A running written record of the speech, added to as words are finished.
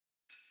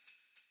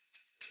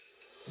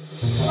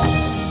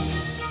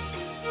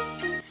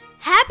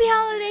Happy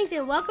holidays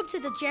and welcome to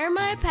the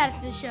Jeremiah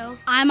Patterson Show.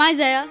 I'm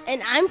Isaiah.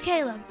 And I'm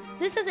Caleb.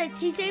 This is a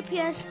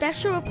TJPS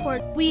special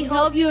report. We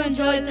hope you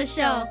enjoyed the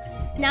show.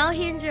 Now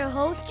here's your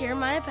host,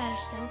 Jeremiah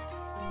Patterson.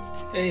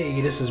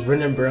 Hey, this is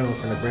Brendan Brown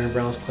from the Brendan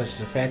Brown's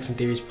Collections of Facts and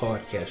Theories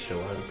podcast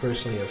show. I'm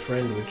personally a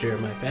friend with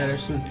Jeremiah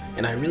Patterson,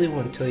 and I really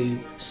want to tell you,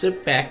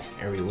 sit back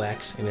and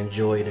relax and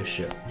enjoy the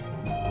show.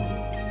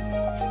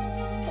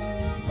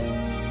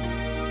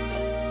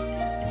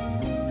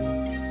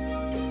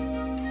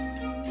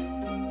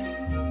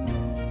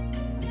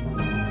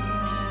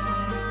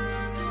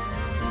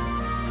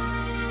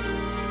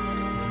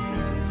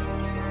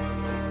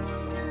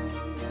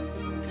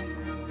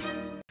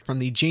 From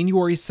the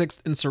January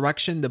 6th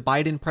insurrection, the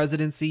Biden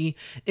presidency,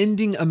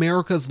 ending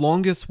America's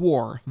longest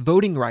war,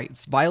 voting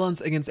rights, violence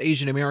against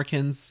Asian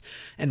Americans,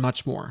 and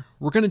much more.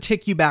 We're going to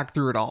take you back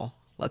through it all.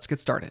 Let's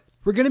get started.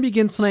 We're going to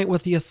begin tonight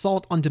with the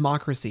assault on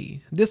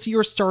democracy. This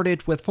year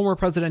started with former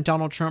President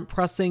Donald Trump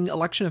pressing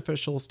election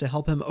officials to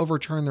help him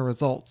overturn the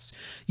results.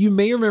 You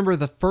may remember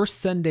the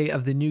first Sunday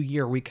of the new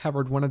year, we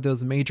covered one of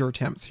those major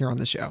attempts here on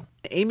the show.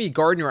 Amy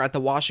Gardner at the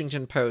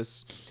Washington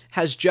Post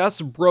has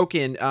just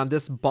broken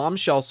this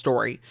bombshell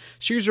story.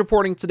 She's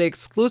reporting today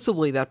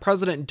exclusively that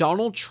President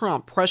Donald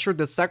Trump pressured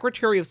the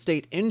Secretary of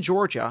State in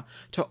Georgia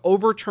to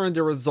overturn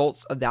the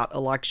results of that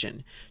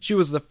election. She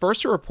was the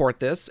first to report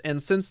this,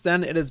 and since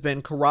then it has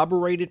been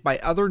corroborated by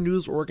other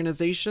news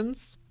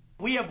organizations.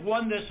 We have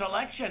won this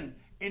election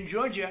in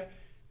Georgia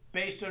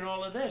based on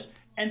all of this.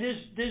 And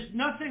there's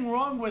nothing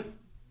wrong with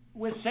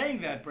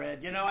saying that,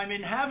 Brad. You know, I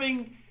mean,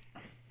 having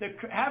a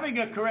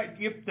correct,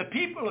 the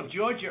people of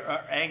Georgia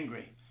are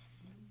angry.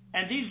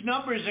 And these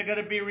numbers are going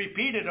to be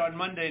repeated on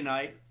Monday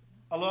night,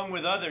 along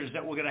with others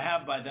that we're going to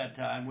have by that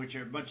time, which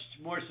are much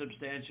more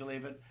substantial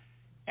even.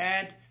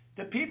 And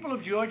the people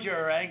of Georgia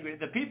are angry.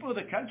 The people of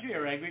the country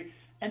are angry.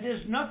 And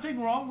there's nothing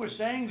wrong with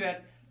saying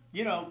that,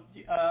 you know,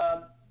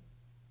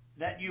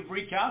 that you've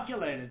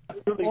recalculated.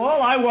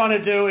 All I want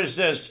to do is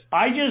this.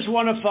 I just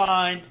want to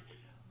find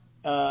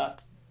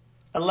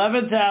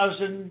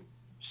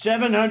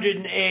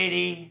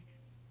 11,780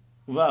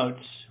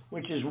 votes,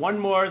 which is one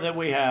more than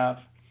we have,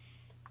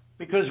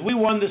 because we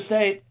won the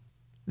state.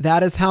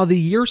 That is how the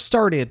year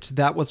started.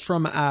 That was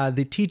from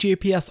the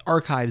TJPS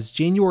archives,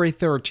 January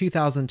 3rd,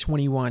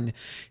 2021.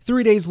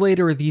 3 days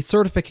later, the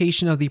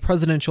certification of the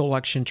presidential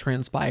election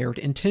transpired,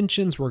 and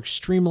tensions were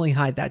extremely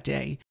high that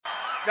day.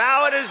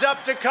 Now it is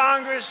up to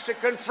Congress to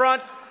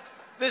confront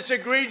this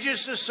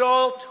egregious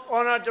assault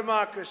on our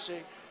democracy.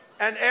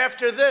 And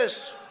after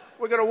this,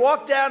 we're going to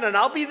walk down, and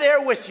I'll be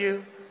there with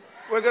you.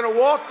 We're going to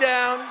walk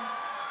down.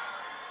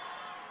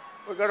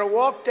 We're going to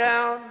walk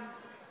down.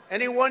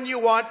 Anyone you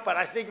want, but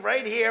I think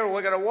right here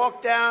we're going to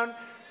walk down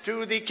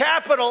to the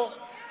Capitol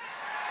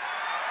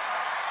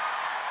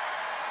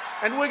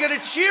and we're going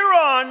to cheer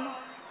on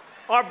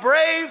our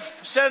brave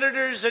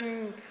senators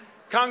and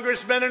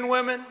congressmen and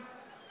women,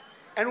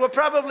 and we're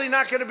probably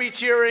not going to be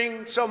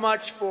cheering so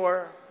much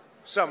for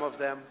some of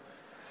them,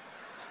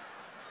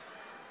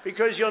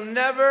 because you'll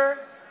never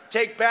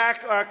take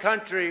back our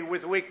country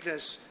with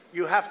weakness.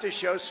 You have to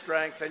show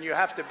strength, and you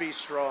have to be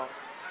strong.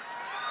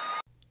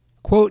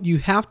 Quote, you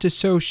have to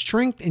show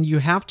strength and you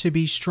have to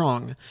be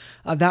strong.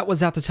 That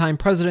was at the time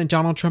President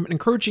Donald Trump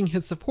encouraging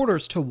his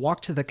supporters to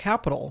walk to the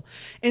Capitol.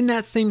 In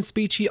that same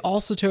speech, he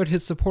also told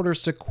his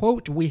supporters to,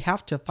 quote, we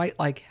have to fight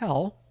like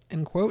hell,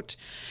 end quote.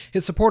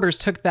 His supporters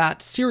took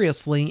that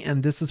seriously,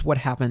 and this is what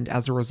happened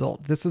as a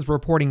result. This is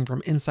reporting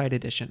from Inside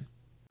Edition.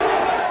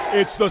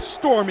 It's the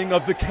storming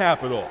of the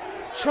Capitol.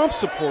 Trump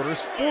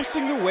supporters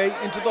forcing their way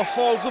into the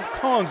halls of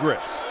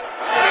Congress.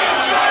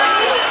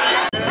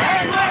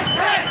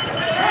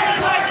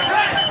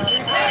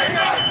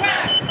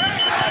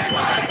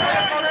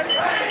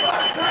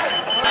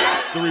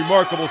 The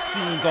remarkable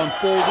scenes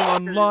unfolding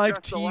on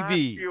live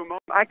TV.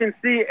 I can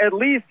see at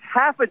least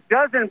half a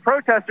dozen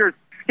protesters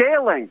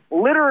scaling,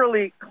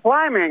 literally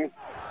climbing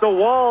the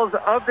walls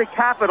of the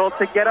Capitol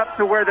to get up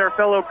to where their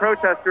fellow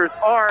protesters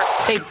are.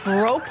 They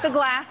broke the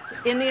glass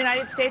in the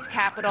United States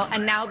Capitol,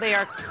 and now they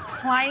are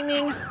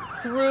climbing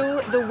through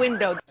the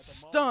window.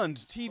 Stunned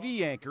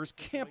TV anchors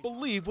can't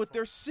believe what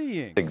they're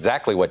seeing.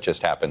 Exactly what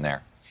just happened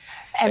there.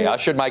 They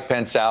ushered Mike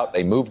Pence out.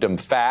 They moved him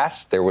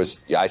fast.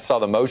 I saw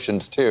the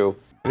motions, too.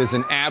 It is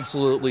an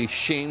absolutely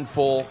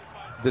shameful,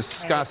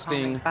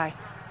 disgusting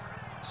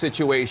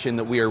situation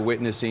that we are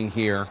witnessing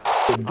here.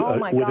 Oh,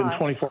 my gosh.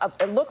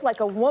 It looked like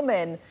a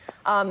woman,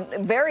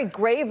 very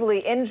gravely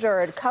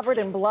injured, covered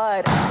in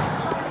blood.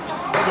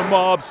 The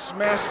mob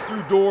smashed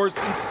through doors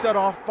and set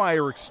off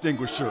fire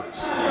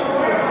extinguishers.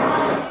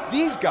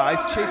 These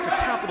guys chased a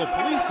Capitol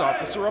police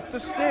officer up the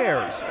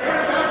stairs.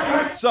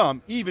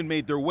 Some even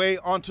made their way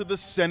onto the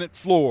Senate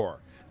floor.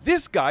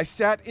 This guy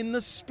sat in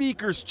the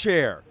Speaker's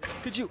chair.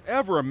 Could you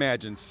ever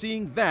imagine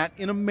seeing that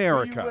in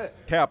America?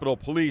 Capitol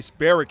Police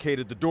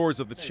barricaded the doors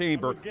of the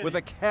chamber with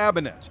a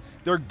cabinet,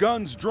 their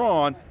guns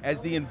drawn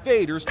as the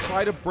invaders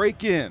try to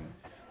break in.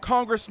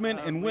 Congressmen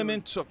and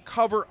women took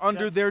cover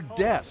under their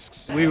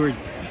desks. We were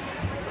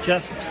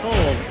just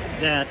told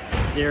that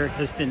there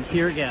has been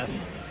tear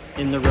gas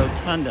in the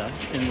rotunda,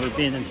 and we're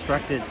being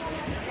instructed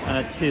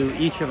to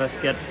each of us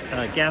get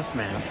gas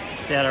masks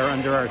that are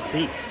under our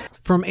seats.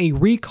 From a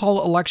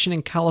recall election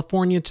in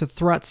California to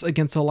threats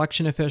against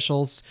election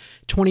officials,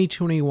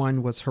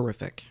 2021 was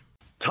horrific.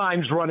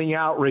 Time's running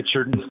out,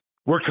 Richard.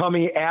 We're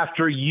coming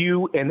after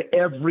you and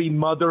every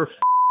mother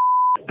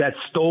that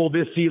stole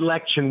this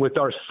election with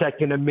our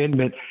Second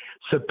Amendment.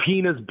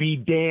 Subpoenas be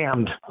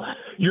damned.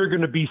 You're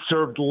going to be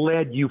served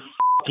lead, you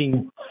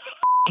fucking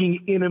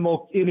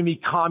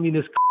enemy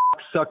communist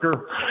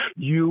sucker.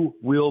 You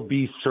will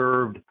be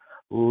served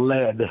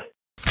lead.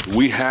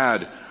 We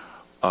had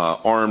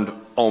armed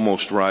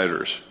almost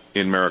rioters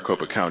in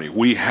Maricopa County.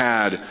 We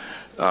had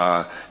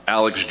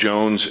Alex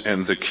Jones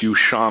and the Q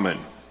Shaman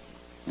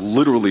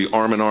literally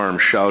arm in arm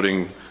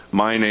shouting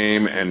my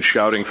name and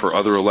shouting for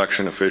other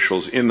election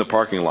officials in the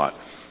parking lot,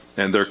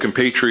 and their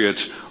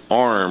compatriots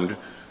armed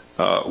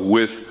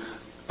with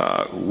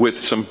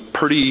some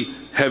pretty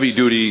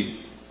heavy-duty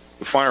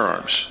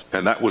firearms.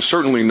 And that was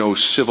certainly no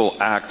civil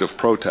act of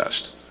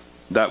protest.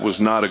 That was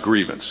not a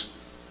grievance.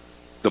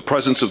 The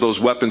presence of those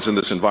weapons in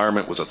this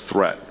environment was a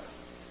threat,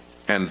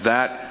 and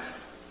that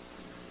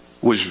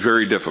was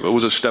very difficult. It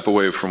was a step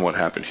away from what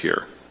happened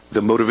here.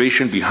 The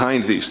motivation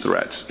behind these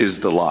threats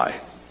is the lie.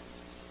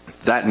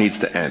 That needs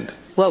to end.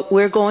 What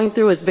we're going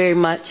through is very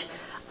much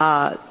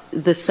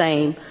the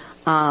same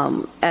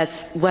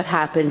as what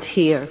happened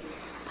here,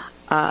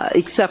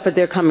 except for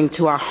they're coming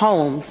to our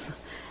homes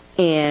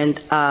and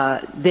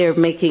they're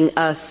making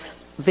us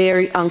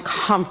very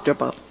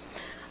uncomfortable.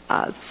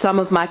 Some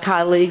of my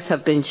colleagues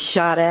have been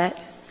shot at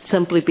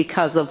simply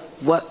because of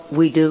what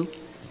we do.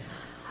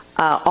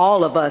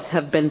 All of us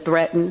have been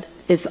threatened.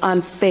 It's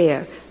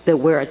unfair that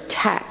we're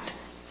attacked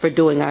for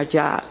doing our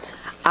job.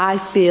 I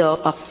feel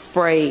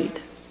afraid.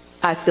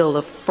 I feel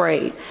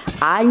afraid.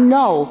 I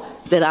know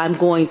that I'm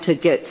going to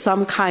get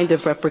some kind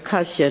of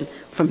repercussion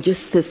from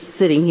just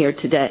sitting here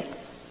today.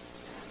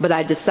 But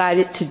I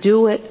decided to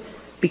do it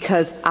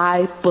because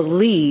I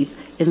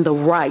believe in the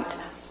right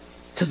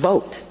to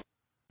vote.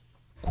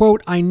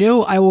 Quote, I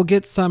know I will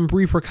get some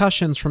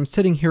repercussions from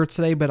sitting here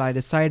today, but I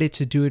decided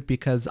to do it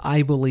because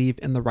I believe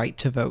in the right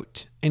to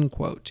vote. End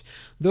quote.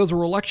 Those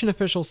were election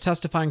officials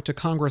testifying to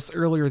Congress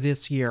earlier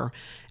this year.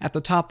 At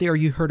the top there,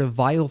 you heard a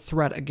vile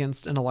threat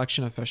against an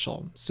election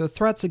official. So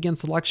threats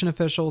against election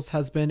officials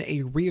has been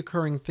a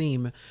reoccurring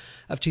theme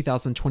of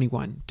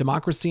 2021.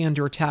 Democracy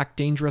under attack,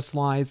 dangerous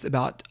lies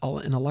about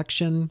an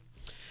election,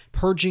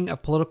 purging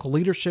of political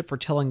leadership for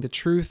telling the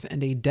truth,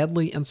 and a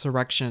deadly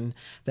insurrection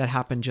that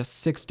happened just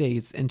 6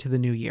 days into the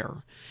new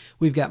year.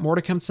 We've got more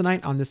to come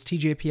tonight on this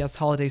TJPS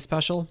holiday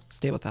special.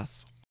 Stay with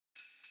us.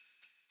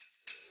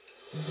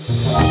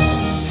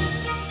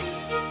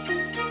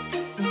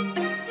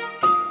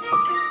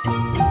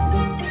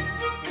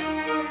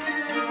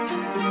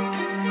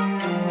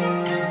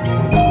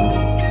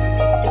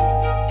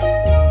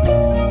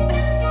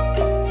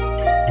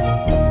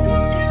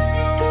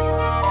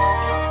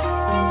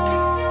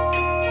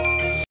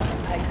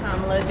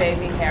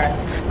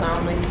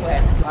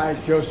 I,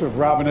 Joseph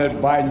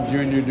Robinette Biden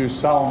Jr., do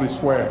solemnly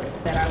swear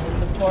that I will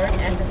support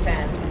and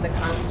defend the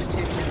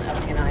Constitution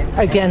of the United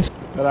States.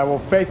 That I will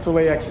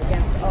faithfully Against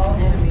all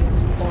enemies,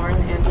 foreign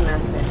and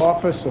domestic.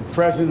 office of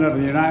President of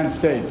the United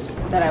States.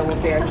 That I will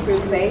bear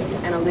true faith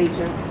and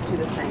allegiance to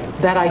the same.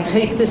 That I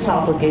take this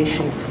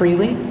obligation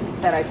freely.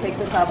 That I take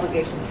this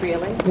obligation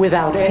freely.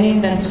 Without any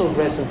mental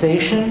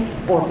reservation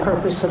or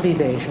purpose of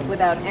evasion.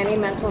 Without any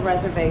mental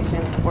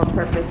reservation or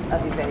purpose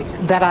of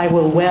evasion. That I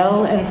will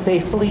well and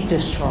faithfully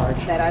discharge.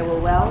 That I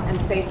will well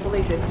and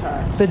faithfully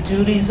discharge. The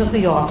duties of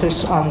the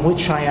office on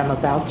which I am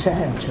about to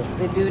enter.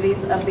 The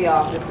duties of the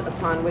office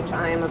upon which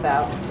I am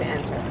about to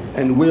enter.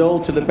 And will,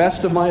 to the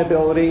best of my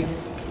ability.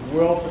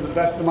 Will, to the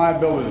best of my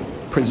ability.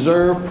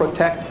 Preserve,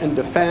 protect, and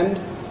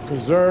defend.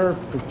 Preserve,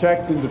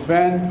 protect, and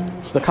defend.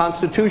 The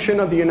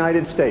Constitution of the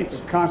United States.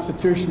 The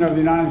Constitution of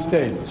the United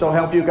States. So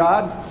help you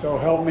God. So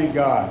help me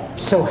God.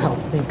 So help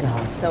me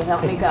God. So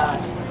help me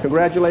God.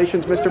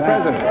 Congratulations, Mr.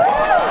 President.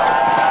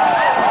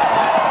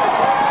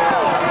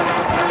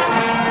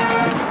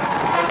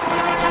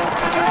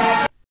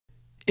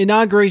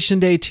 Inauguration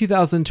Day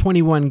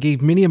 2021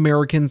 gave many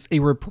Americans a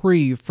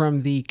reprieve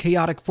from the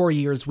chaotic 4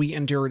 years we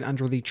endured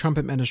under the Trump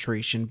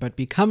administration, but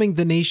becoming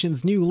the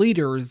nation's new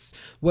leaders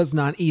was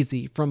not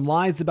easy. From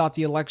lies about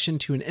the election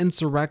to an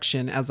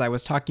insurrection, as I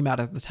was talking about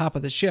at the top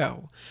of the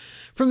show.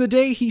 From the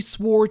day he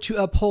swore to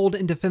uphold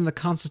and defend the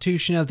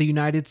Constitution of the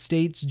United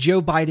States,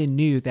 Joe Biden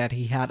knew that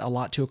he had a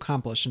lot to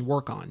accomplish and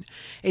work on.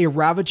 A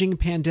ravaging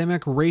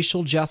pandemic,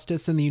 racial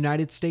justice in the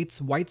United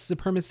States, white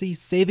supremacy,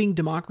 saving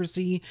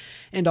democracy,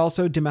 and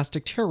also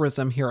domestic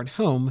terrorism here at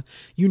home,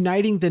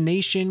 uniting the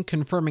nation,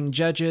 confirming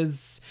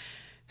judges,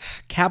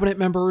 cabinet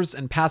members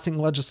and passing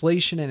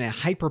legislation in a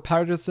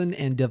hyper-partisan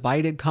and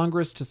divided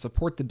Congress to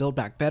support the Build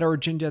Back Better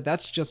agenda.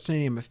 That's just to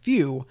name a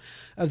few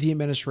of the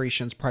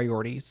administration's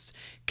priorities.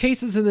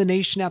 Cases in the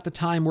nation at the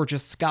time were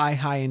just sky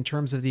high in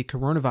terms of the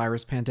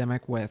coronavirus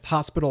pandemic, with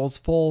hospitals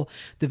full,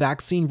 the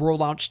vaccine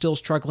rollout still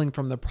struggling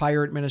from the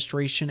prior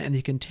administration, and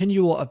the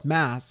continual of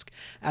masks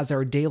as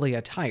our daily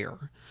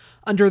attire.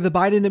 Under the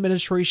Biden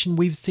administration,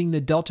 we've seen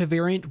the Delta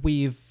variant,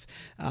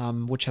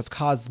 which has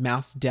caused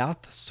mass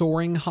death,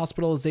 soaring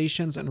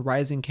hospitalizations, and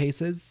rising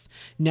cases.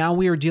 Now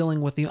we are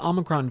dealing with the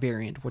Omicron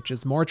variant, which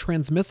is more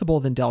transmissible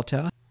than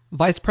Delta.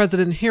 Vice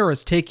President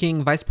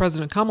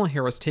Kamala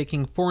Harris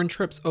taking foreign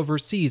trips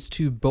overseas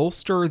to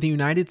bolster the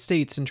United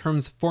States in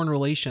terms of foreign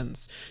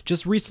relations,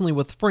 just recently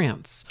with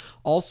France.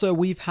 Also,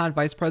 we've had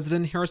Vice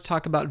President Harris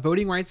talk about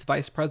voting rights,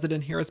 Vice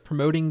President Harris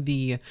promoting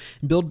the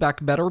Build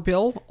Back Better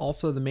bill,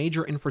 also the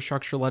major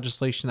infrastructure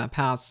legislation that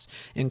passed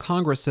in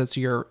Congress this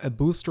year,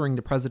 boosting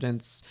the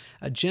president's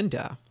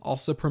agenda,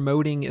 also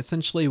promoting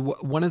essentially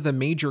one of the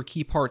major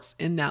key parts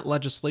in that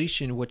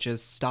legislation, which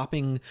is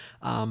stopping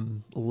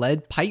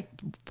lead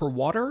pipe for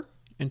water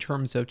in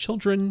terms of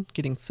children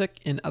getting sick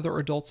and other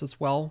adults as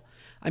well.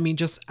 I mean,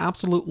 just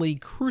absolutely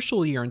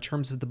crucial year in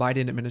terms of the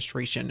Biden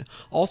administration.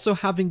 Also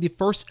having the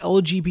first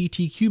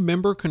LGBTQ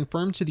member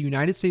confirmed to the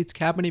United States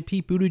cabinet,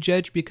 Pete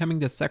Buttigieg becoming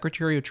the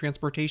Secretary of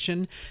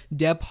Transportation,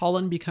 Deb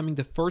Haaland becoming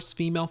the first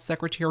female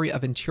Secretary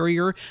of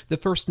Interior, the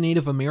first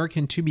Native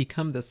American to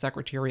become the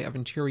Secretary of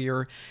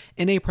Interior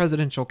in a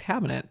presidential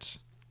cabinet.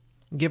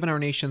 Given our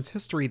nation's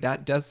history,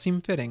 that does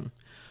seem fitting.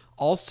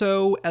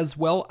 Also, as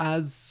well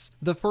as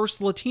the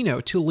first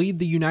Latino to lead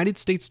the United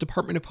States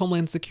Department of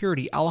Homeland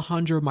Security,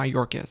 Alejandro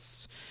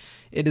Mayorkas.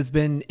 It has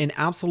been an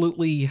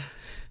absolutely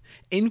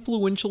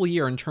influential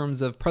year in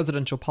terms of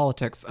presidential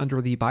politics under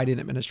the Biden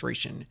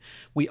administration.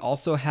 We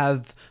also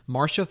have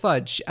Marcia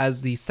Fudge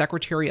as the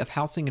Secretary of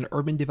Housing and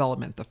Urban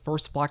Development, the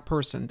first Black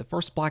person, the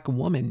first Black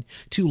woman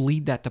to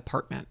lead that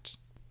department.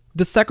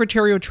 The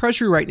Secretary of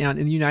Treasury right now in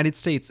the United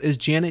States is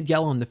Janet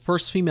Yellen, the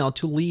first female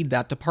to lead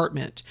that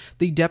department.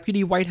 The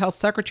Deputy White House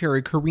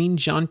Secretary, Karine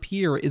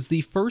Jean-Pierre, is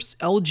the first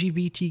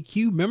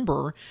LGBTQ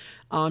member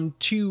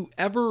to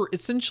ever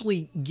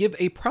essentially give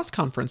a press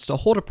conference, to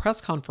hold a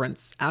press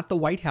conference at the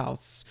White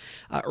House.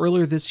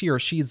 Earlier this year,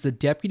 she is the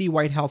Deputy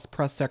White House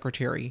Press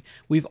Secretary.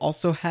 We've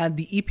also had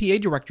the EPA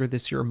Director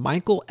this year,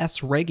 Michael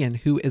S. Reagan,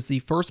 who is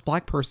the first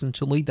Black person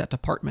to lead that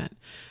department.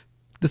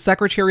 The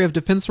Secretary of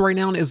Defense right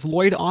now is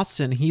Lloyd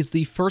Austin. He's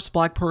the first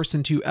Black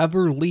person to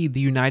ever lead the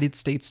United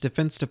States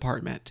Defense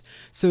Department.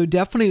 So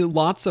definitely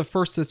lots of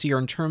firsts this year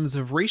in terms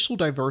of racial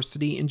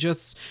diversity and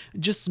just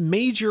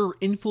major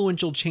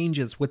influential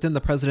changes within the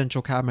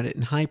presidential cabinet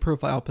and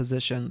high-profile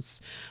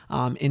positions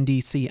in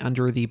D.C.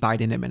 under the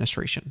Biden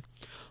administration.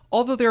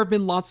 Although there have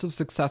been lots of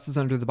successes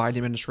under the Biden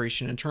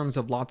administration in terms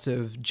of lots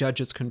of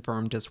judges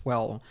confirmed as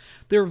well,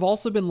 there have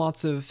also been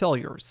lots of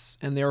failures,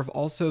 and there have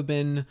also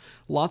been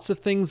lots of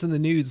things in the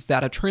news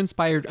that have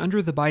transpired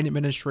under the Biden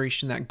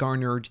administration that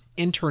garnered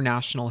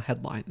international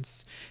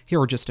headlines.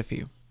 Here are just a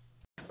few.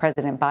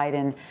 President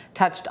Biden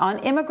touched on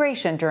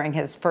immigration during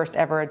his first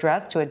ever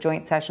address to a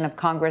joint session of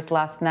Congress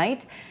last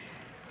night.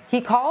 He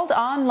called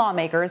on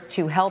lawmakers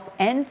to help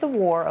end the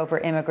war over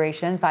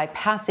immigration by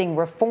passing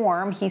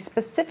reform. He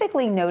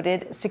specifically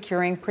noted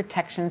securing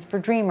protections for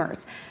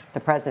dreamers.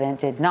 The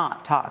president did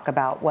not talk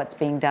about what's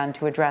being done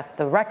to address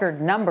the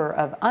record number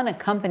of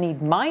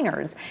unaccompanied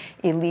minors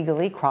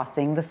illegally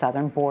crossing the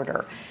southern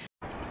border.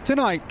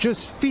 Tonight,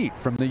 just feet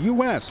from the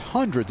U.S.,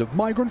 hundreds of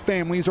migrant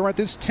families are at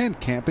this tent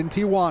camp in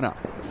Tijuana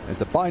as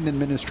the Biden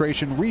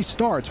administration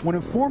restarts one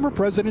of former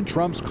President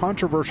Trump's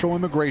controversial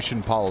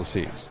immigration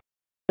policies.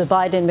 The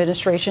Biden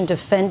administration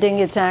defending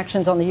its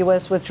actions on the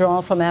U.S.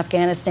 withdrawal from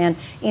Afghanistan,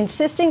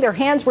 insisting their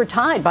hands were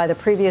tied by the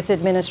previous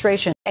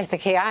administration. As the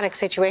chaotic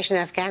situation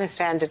in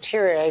Afghanistan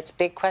deteriorates,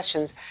 big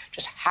questions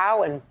just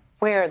how and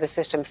where the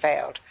system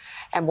failed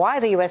and why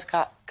the U.S.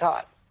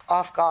 got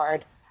off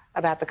guard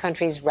about the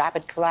country's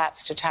rapid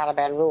collapse to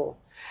Taliban rule.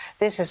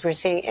 This as we're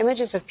seeing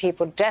images of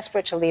people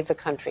desperate to leave the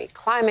country,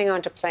 climbing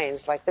onto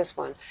planes like this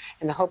one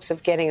in the hopes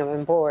of getting them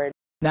on board.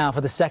 Now,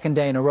 for the second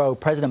day in a row,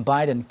 President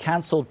Biden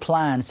canceled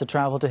plans to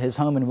travel to his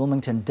home in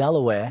Wilmington,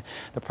 Delaware.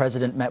 The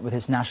president met with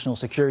his national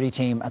security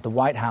team at the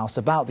White House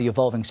about the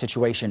evolving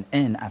situation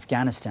in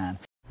Afghanistan.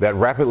 That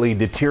rapidly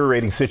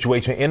deteriorating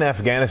situation in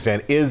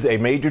Afghanistan is a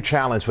major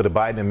challenge for the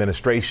Biden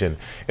administration.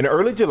 In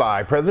early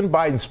July, President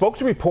Biden spoke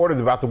to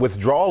reporters about the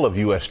withdrawal of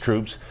U.S.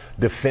 troops,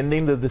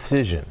 defending the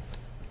decision.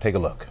 Take a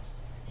look.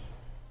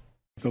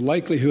 The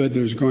likelihood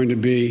there's going to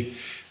be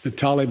the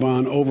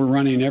Taliban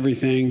overrunning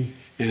everything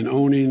and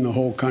owning the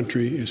whole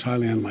country is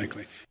highly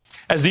unlikely.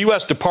 As the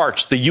U.S.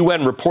 departs, the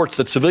UN reports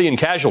that civilian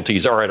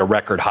casualties are at a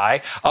record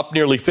high, up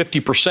nearly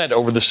 50%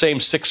 over the same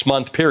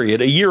 6-month period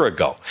a year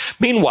ago.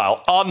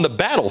 Meanwhile, on the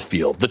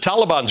battlefield, the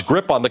Taliban's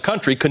grip on the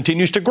country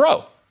continues to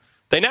grow.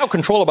 They now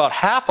control about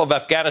half of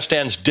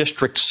Afghanistan's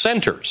district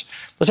centers.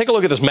 Let's take a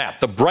look at this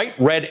map. The bright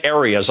red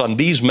areas on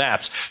these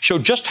maps show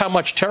just how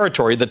much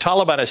territory the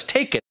Taliban has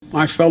taken.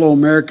 My fellow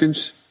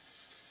Americans,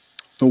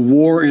 The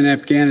war in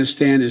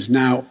Afghanistan is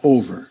now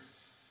over.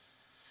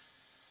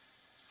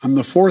 I'm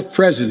the fourth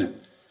president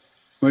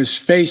who has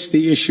faced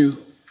the issue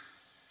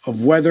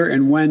of whether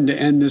and when to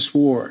end this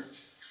war.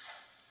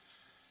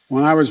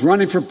 When I was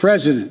running for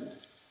president,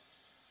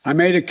 I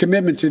made a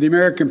commitment to the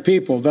American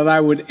people that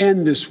I would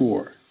end this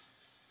war.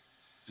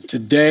 And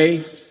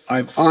today,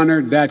 I've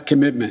honored that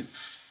commitment.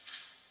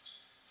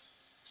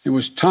 It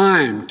was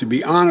time to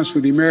be honest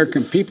with the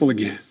American people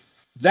again.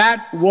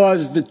 That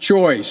was the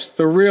choice,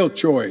 the real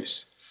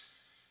choice,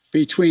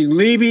 between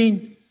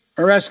leaving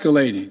or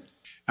escalating.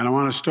 And I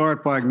want to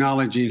start by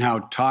acknowledging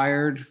how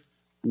tired,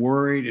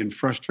 worried, and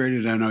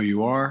frustrated I know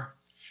you are.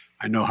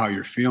 I know how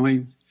you're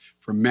feeling.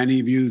 For many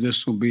of you,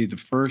 this will be the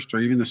first or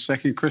even the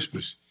second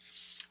Christmas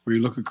where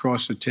you look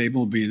across the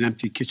table, be an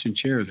empty kitchen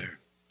chair there.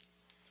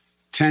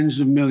 Tens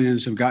of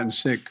millions have gotten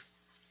sick.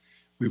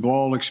 We've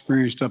all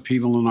experienced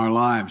upheaval in our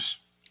lives.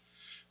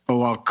 But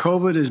while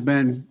COVID has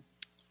been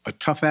a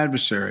tough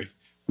adversary,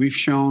 we've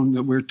shown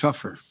that we're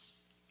tougher.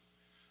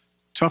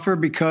 Tougher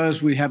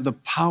because we have the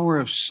power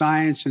of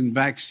science and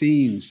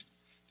vaccines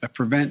that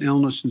prevent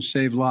illness and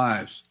save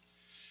lives.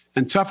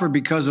 And tougher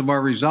because of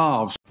our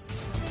resolve.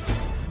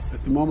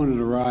 At the moment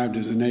it arrived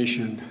as a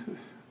nation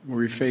where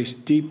we face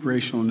deep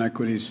racial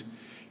inequities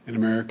in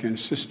America and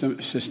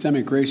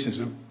systemic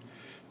racism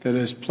that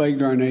has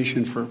plagued our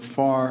nation for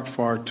far,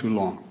 far too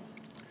long.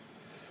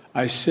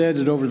 I said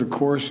that over the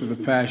course of the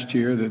past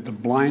year that the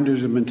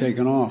blinders have been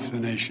taken off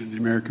the nation, the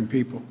American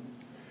people.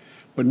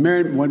 What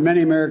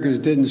many Americans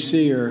didn't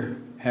see or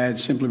had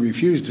simply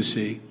refused to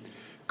see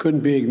couldn't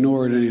be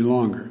ignored any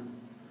longer.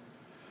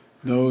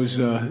 Those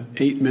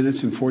 8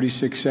 minutes and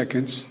 46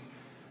 seconds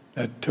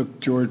that took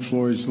George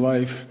Floyd's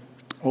life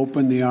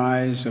opened the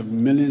eyes of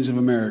millions of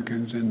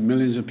Americans and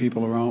millions of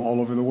people around all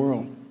over the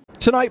world.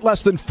 Tonight,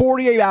 less than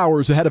 48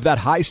 hours ahead of that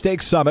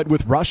high-stakes summit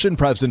with Russian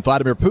President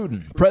Vladimir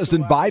Putin,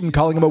 President Biden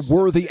calling him a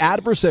worthy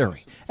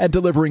adversary and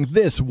delivering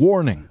this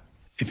warning.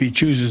 If he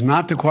chooses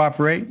not to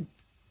cooperate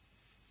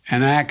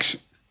and acts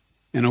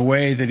in a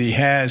way that he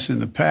has in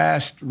the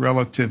past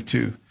relative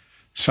to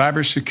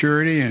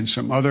cybersecurity and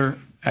some other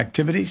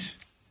activities,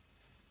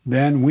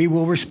 then we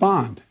will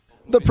respond.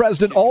 The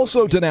president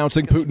also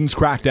denouncing Putin's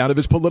crackdown of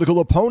his political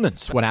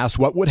opponents when asked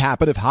what would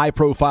happen if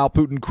high-profile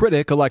Putin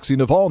critic Alexei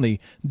Navalny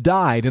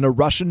died in a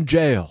Russian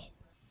jail.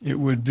 It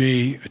would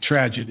be a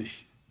tragedy.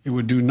 It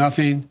would do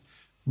nothing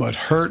but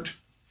hurt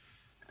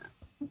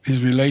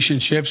his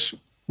relationships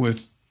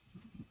with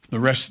the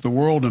rest of the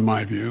world, in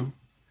my view,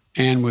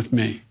 and with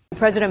me.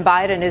 President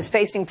Biden is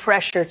facing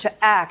pressure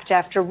to act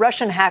after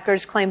Russian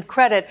hackers claimed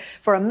credit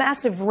for a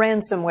massive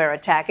ransomware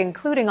attack,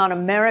 including on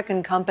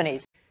American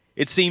companies.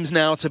 It seems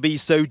now to be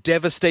so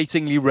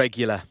devastatingly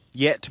regular,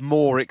 yet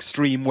more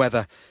extreme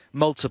weather.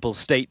 Multiple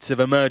states of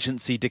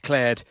emergency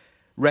declared,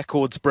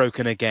 records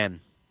broken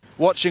again.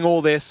 Watching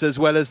all this, as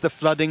well as the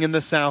flooding in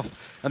the south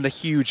and the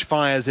huge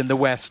fires in the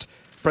west,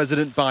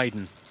 President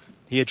Biden,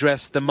 he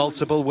addressed the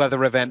multiple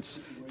weather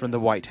events from the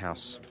White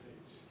House.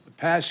 The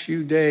past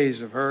few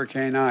days of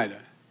Hurricane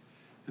Ida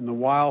and the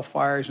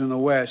wildfires in the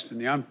west and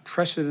the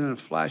unprecedented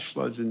flash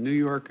floods in New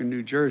York and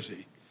New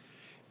Jersey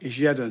is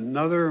yet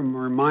another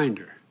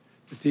reminder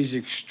that these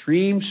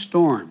extreme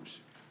storms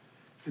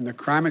and the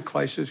climate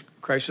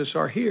crisis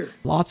are here.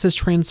 Lots has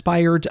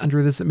transpired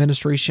under this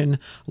administration.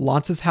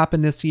 Lots has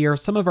happened this year.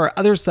 Some of our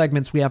other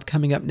segments we have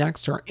coming up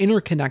next are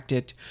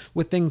interconnected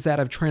with things that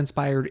have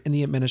transpired in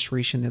the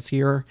administration this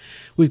year.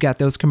 We've got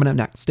those coming up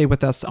next. Stay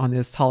with us on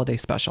this holiday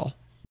special.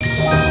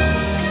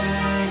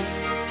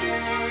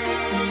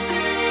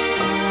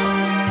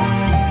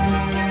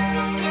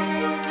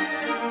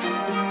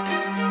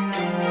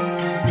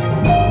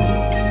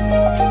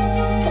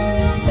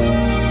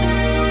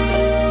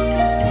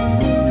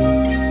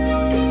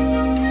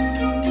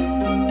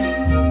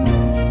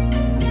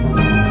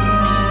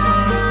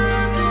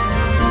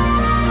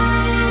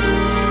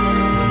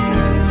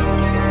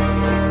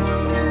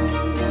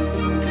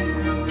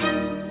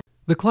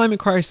 The climate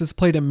crisis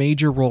played a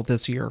major role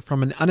this year,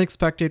 from an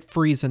unexpected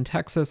freeze in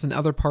Texas and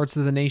other parts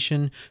of the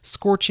nation,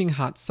 scorching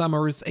hot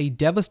summers, a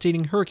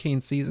devastating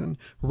hurricane season,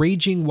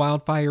 raging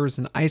wildfires,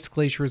 and ice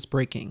glaciers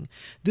breaking.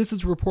 This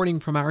is reporting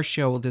from our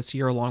show this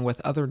year along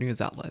with other news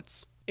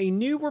outlets. A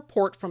new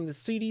report from the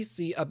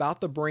CDC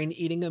about the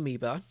brain-eating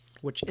amoeba,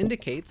 which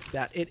indicates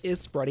that it is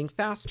spreading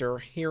faster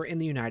here in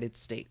the United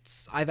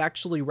States. I've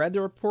actually read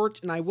the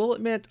report, and I will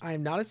admit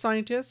I'm not a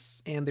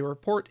scientist, and the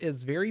report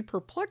is very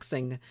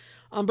perplexing.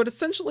 But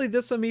essentially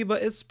this amoeba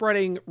is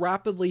spreading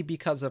rapidly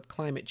because of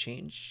climate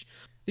change.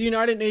 The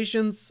United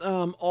Nations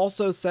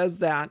also says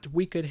that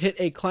we could hit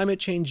a climate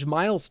change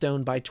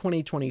milestone by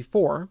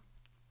 2024.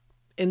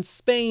 In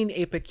Spain,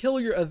 a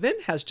peculiar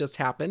event has just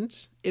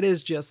happened. It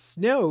has just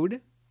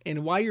snowed,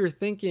 and while you're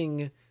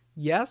thinking,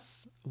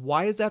 yes,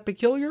 why is that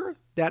peculiar?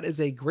 That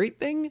is a great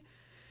thing.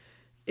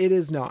 It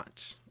is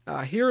not.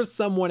 Here's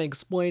someone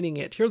explaining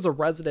it. Here's a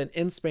resident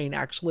in Spain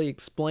actually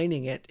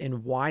explaining it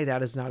and why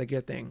that is not a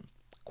good thing.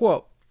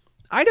 Quote,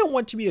 I don't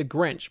want to be a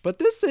Grinch, but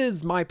this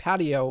is my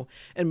patio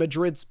in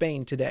Madrid,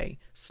 Spain today.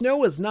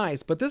 Snow is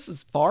nice, but this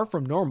is far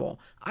from normal.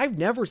 I've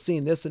never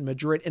seen this in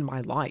Madrid in my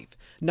life.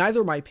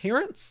 Neither my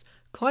parents.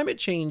 Climate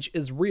change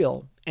is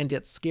real, and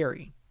it's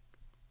scary."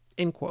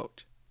 End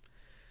quote.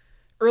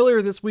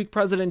 Earlier this week,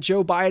 President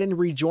Joe Biden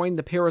rejoined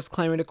the Paris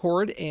Climate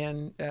Accord,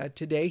 and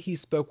today he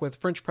spoke with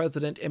French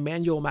President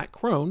Emmanuel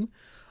Macron.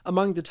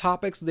 Among the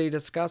topics they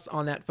discussed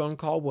on that phone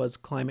call was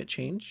climate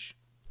change.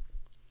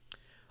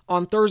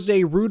 On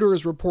Thursday,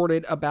 Reuters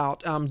reported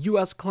about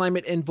U.S.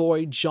 climate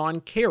envoy John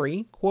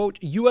Kerry. Quote,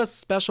 U.S.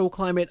 Special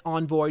Climate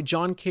Envoy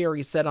John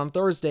Kerry said on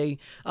Thursday,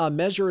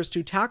 measures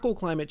to tackle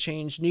climate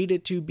change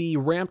needed to be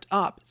ramped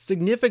up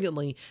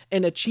significantly,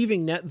 and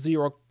achieving net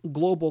zero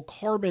global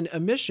carbon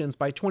emissions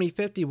by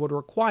 2050 would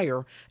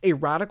require a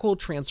radical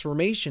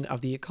transformation of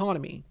the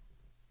economy.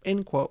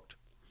 End quote.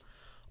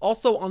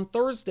 Also on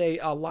Thursday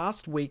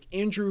last week,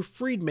 Andrew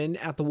Friedman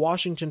at the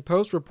Washington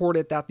Post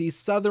reported that the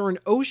Southern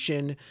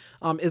Ocean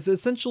is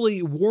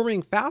essentially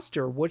warming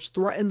faster, which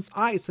threatens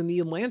ice in the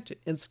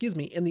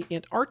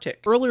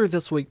Antarctic. Earlier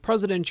this week,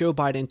 President Joe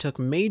Biden took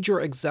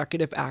major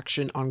executive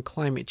action on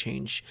climate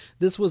change.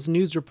 This was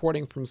news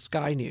reporting from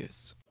Sky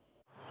News.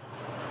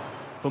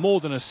 For more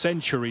than a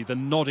century, the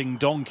nodding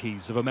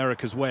donkeys of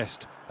America's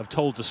West have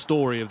told the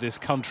story of this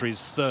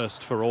country's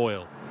thirst for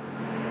oil.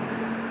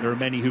 There are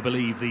many who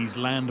believe these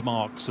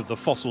landmarks of the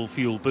fossil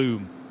fuel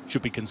boom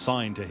should be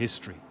consigned to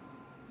history.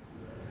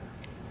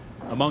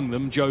 Among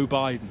them, Joe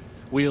Biden,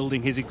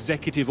 wielding his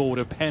executive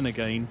order pen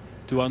again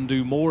to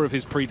undo more of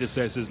his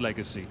predecessor's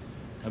legacy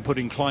and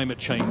putting climate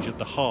change at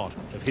the heart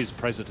of his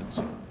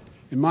presidency.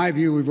 In my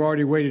view, we've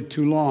already waited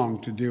too long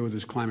to deal with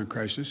this climate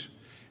crisis.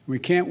 We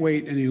can't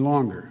wait any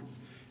longer.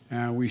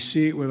 We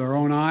see it with our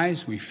own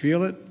eyes, we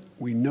feel it,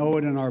 we know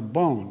it in our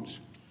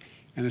bones,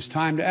 and it's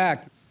time to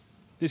act.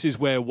 This is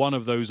where one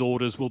of those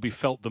orders will be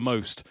felt the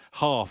most.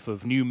 Half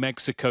of New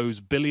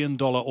Mexico's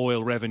billion-dollar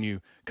oil revenue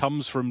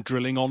comes from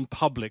drilling on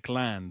public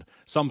land,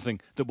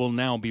 something that will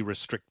now be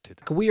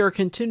restricted. We are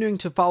continuing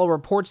to follow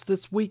reports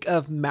this week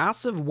of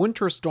massive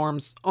winter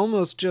storms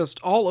almost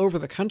just all over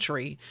the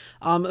country.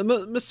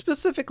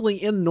 Specifically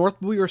in the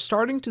north, we are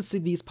starting to see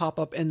these pop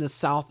up in the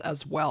south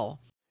as well.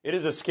 It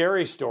is a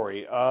scary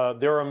story.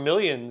 There are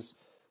millions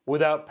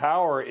without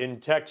power in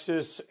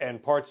Texas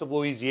and parts of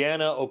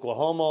Louisiana,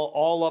 Oklahoma,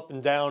 all up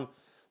and down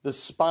the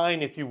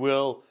spine, if you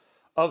will,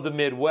 of the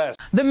Midwest.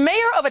 The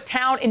mayor of a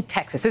town in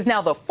Texas is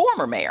now the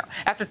former mayor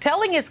after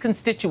telling his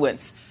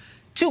constituents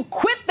to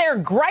quit their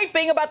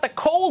griping about the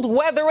cold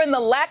weather and the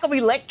lack of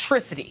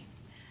electricity.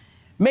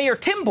 Mayor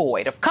Tim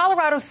Boyd of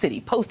Colorado City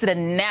posted a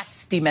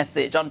nasty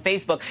message on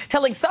Facebook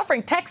telling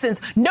suffering Texans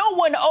no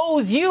one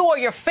owes you or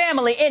your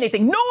family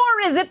anything,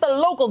 nor is it the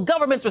local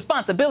government's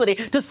responsibility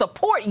to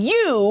support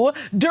you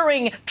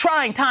during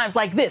trying times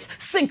like this.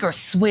 Sink or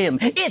swim.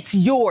 It's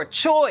your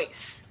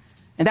choice.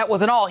 And that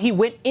wasn't all. He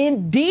went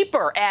in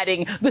deeper,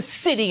 adding the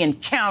city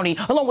and county,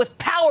 along with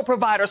power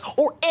providers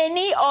or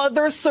any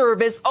other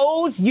service,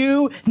 owes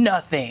you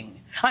nothing.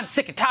 I'm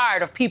sick and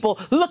tired of people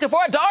looking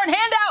for a darn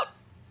handout.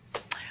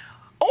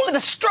 Only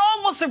the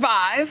strong will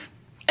survive,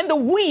 and the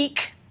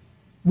weak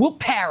will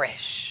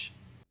perish.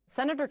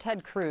 Senator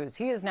Ted Cruz,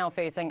 he is now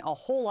facing a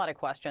whole lot of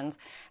questions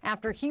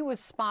after he was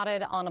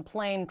spotted on a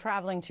plane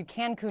traveling to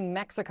Cancun,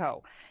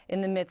 Mexico,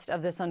 in the midst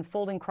of this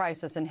unfolding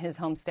crisis in his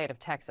home state of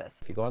Texas.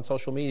 If you go on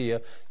social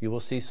media, you will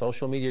see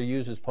social media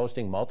users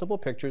posting multiple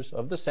pictures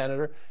of the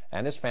senator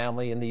and his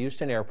family in the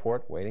Houston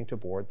airport waiting to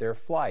board their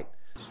flight.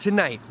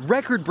 Tonight,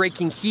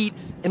 record-breaking heat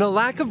and a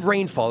lack of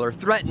rainfall are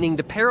threatening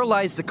to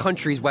paralyze the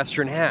country's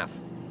western half.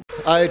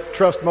 I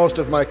trust most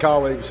of my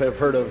colleagues have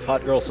heard of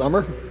Hot Girl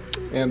Summer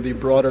and the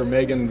broader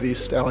Megan Thee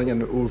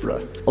Stallion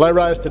oeuvre. Well, I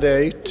rise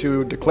today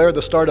to declare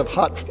the start of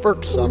Hot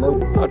FERC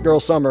Summer. Hot Girl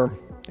Summer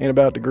ain't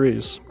about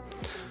degrees,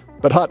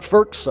 but Hot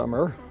FERC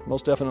Summer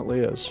most definitely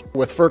is,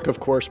 with FERC, of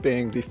course,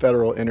 being the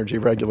Federal Energy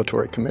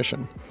Regulatory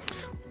Commission.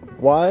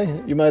 Why,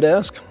 you might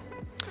ask?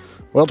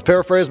 Well, to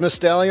paraphrase Miss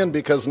Stallion,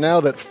 because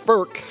now that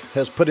FERC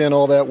has put in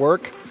all that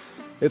work,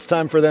 it's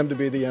time for them to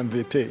be the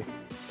MVP.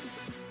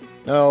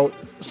 Now,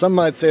 some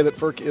might say that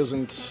FERC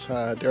isn't,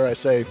 dare I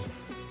say,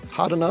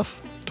 hot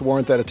enough to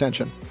warrant that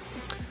attention.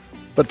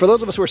 But for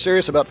those of us who are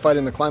serious about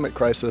fighting the climate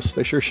crisis,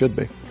 they sure should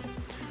be.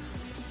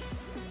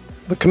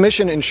 The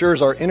Commission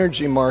ensures our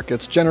energy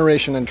markets,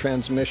 generation and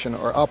transmission,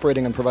 are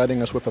operating and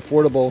providing us with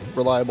affordable,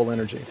 reliable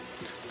energy.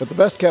 But the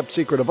best kept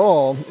secret of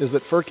all is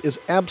that FERC is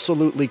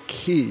absolutely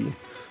key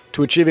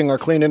to achieving our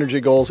clean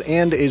energy goals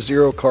and a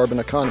zero carbon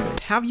economy.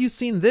 Have you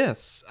seen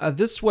this?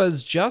 This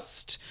was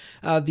just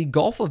the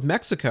Gulf of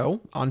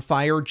Mexico on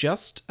fire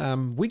just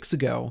weeks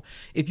ago.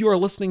 If you are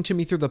listening to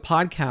me through the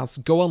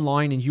podcast, go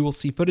online and you will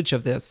see footage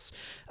of this.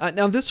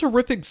 Now, this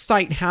horrific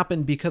sight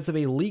happened because of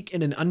a leak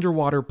in an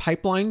underwater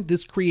pipeline.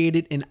 This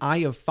created an eye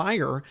of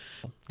fire.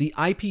 The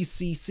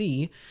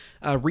IPCC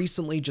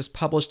recently just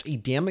published a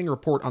damning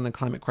report on the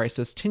climate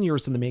crisis, 10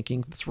 years in the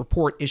making. This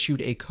report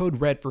issued a code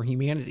red for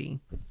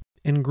humanity.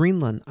 In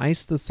Greenland,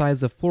 ice the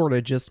size of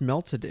Florida just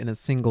melted in a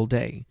single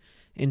day.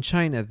 In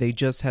China, they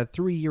just had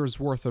 3 years'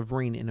 worth of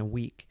rain in a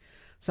week.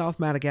 South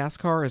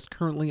Madagascar is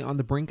currently on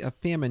the brink of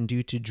famine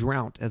due to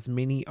drought, as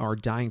many are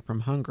dying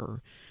from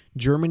hunger.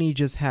 Germany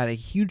just had a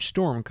huge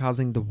storm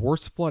causing the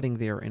worst flooding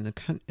there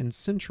in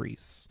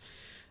centuries.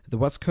 The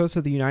west coast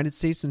of the United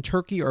States and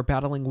Turkey are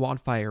battling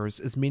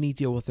wildfires as many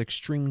deal with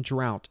extreme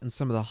drought and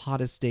some of the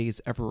hottest days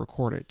ever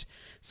recorded.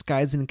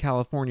 Skies in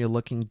California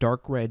looking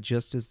dark red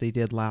just as they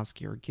did last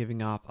year,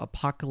 giving off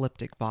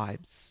apocalyptic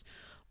vibes.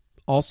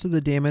 Also the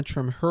damage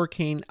from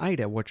Hurricane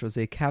Ida, which was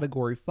a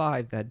Category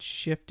 5 that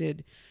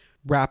shifted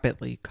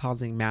rapidly,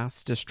 causing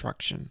mass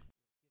destruction.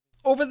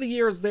 Over the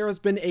years, there has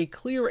been a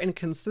clear and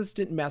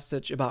consistent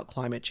message about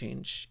climate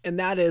change, and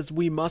that is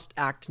we must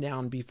act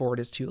now before it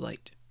is too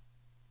late.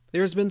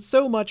 There's been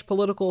so much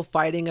political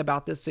fighting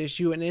about this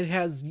issue, and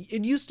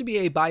it used to be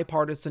a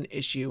bipartisan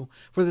issue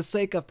for the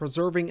sake of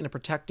preserving and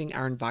protecting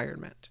our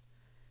environment.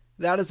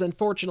 That is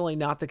unfortunately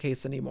not the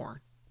case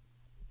anymore.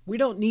 We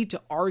don't need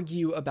to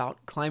argue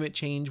about climate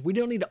change. We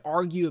don't need to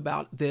argue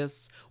about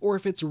this or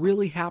if it's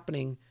really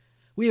happening.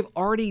 We have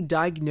already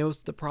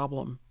diagnosed the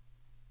problem.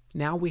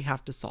 Now we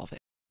have to solve it.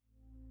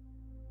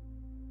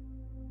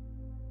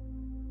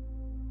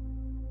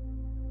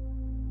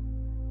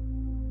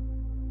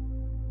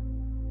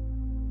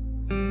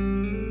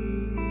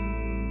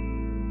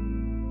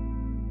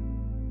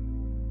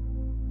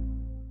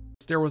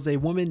 There was a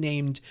woman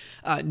named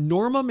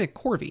Norma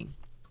McCorvey.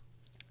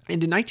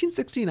 And in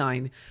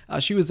 1969,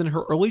 she was in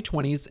her early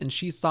 20s, and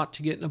she sought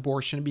to get an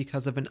abortion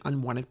because of an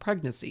unwanted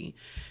pregnancy.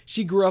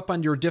 She grew up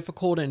under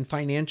difficult and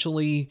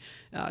financially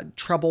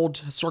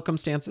troubled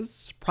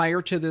circumstances.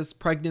 Prior to this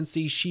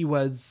pregnancy, she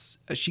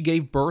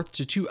gave birth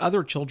to 2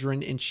 other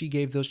children, and she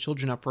gave those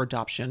children up for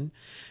adoption.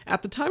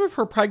 At the time of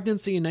her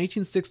pregnancy in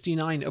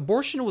 1969,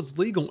 abortion was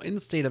legal in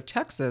the state of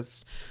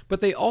Texas,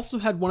 but they also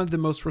had one of the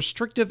most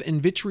restrictive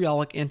and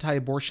vitriolic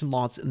anti-abortion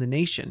laws in the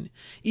nation.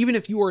 Even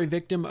if you were a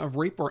victim of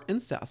rape or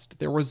incest,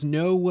 there was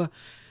no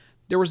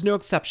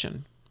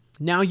exception.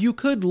 Now, you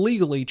could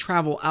legally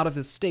travel out of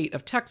the state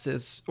of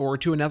Texas or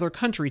to another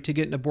country to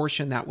get an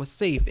abortion that was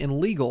safe and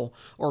legal,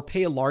 or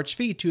pay a large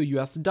fee to a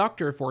U.S.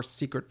 doctor for a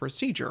secret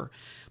procedure.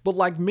 But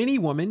like many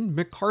women,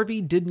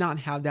 McCarvey did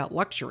not have that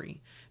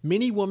luxury.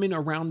 Many women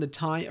around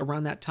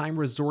that time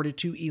resorted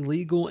to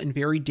illegal and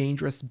very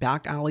dangerous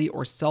back alley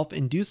or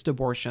self-induced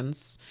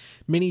abortions.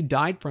 Many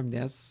died from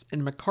this,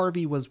 and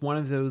McCarvey was one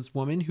of those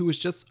women who was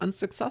just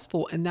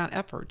unsuccessful in that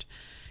effort.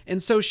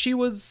 And so she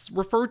was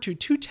referred to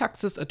 2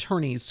 Texas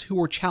attorneys who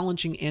were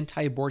challenging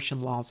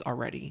anti-abortion laws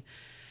already.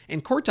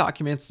 In court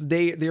documents,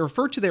 they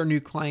referred to their new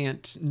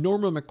client,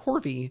 Norma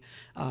McCorvey,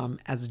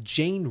 as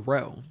Jane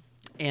Roe.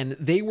 And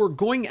they were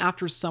going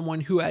after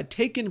someone who had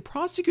taken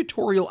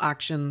prosecutorial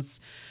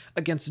actions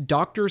against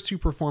doctors who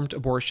performed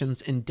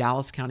abortions in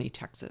Dallas County,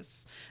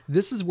 Texas.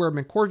 This is where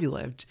McCorvey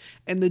lived.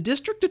 And the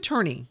district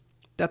attorney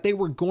that they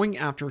were going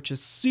after to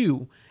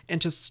sue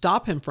and to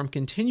stop him from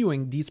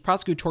continuing these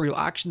prosecutorial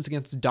actions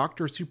against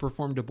doctors who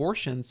performed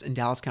abortions in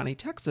Dallas County,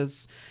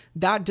 Texas,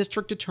 that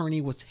district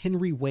attorney was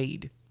Henry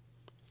Wade.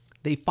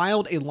 They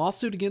filed a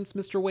lawsuit against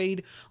Mr.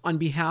 Wade on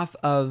behalf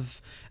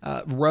of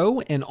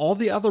Roe and all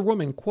the other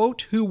women,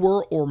 quote, who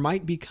were or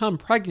might become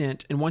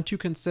pregnant and want to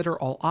consider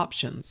all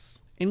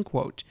options, end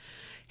quote.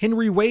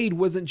 Henry Wade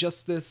wasn't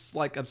just this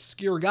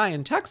obscure guy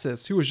in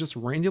Texas who was just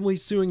randomly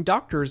suing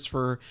doctors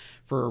for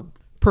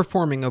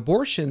performing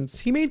abortions.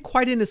 He made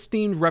quite an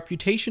esteemed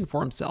reputation for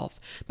himself.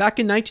 Back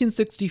in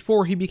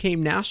 1964, he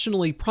became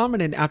nationally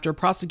prominent after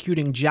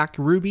prosecuting Jack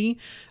Ruby,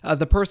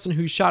 the person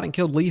who shot and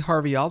killed Lee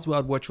Harvey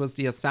Oswald, which was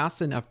the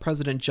assassin of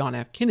President John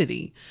F.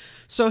 Kennedy.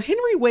 So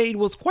Henry Wade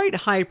was quite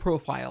high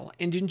profile,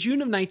 and in June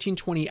of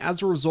 1920,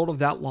 as a result of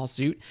that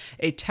lawsuit,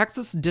 a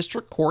Texas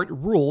district court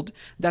ruled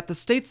that the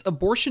state's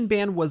abortion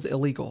ban was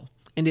illegal,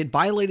 and it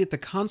violated the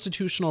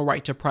constitutional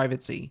right to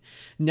privacy.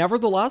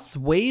 Nevertheless,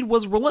 Wade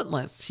was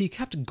relentless. He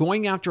kept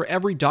going after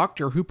every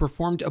doctor who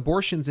performed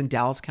abortions in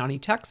Dallas County,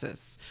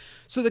 Texas.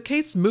 So the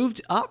case moved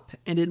up,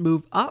 and it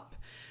moved up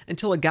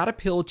until it got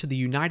appealed to the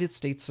United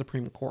States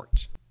Supreme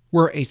Court,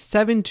 where a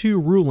 7-2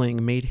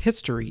 ruling made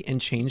history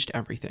and changed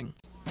everything.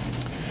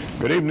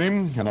 Good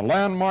evening. In a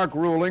landmark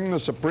ruling, the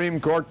Supreme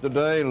Court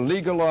today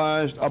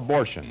legalized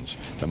abortions.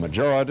 The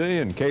majority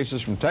in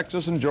cases from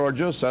Texas and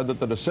Georgia said that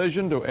the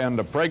decision to end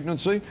a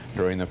pregnancy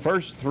during the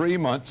first 3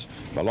 months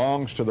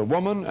belongs to the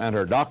woman and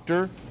her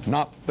doctor,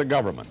 not the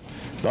government.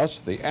 Thus,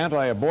 the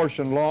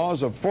anti-abortion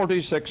laws of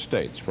 46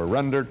 states were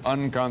rendered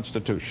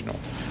unconstitutional.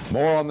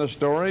 More on this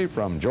story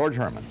from George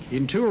Herman.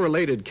 In 2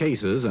 related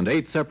cases and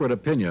 8 separate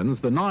opinions,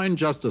 the 9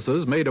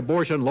 justices made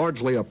abortion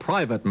largely a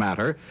private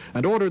matter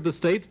and ordered the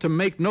states to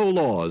make no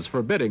laws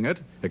forbidding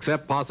it,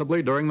 except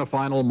possibly during the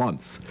final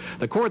months.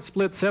 The court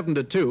split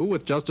 7-2,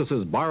 with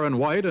Justices Byron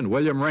White and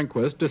William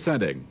Rehnquist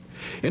dissenting.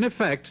 In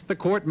effect, the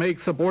court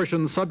makes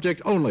abortion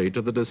subject only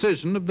to the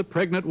decision of the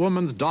pregnant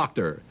woman's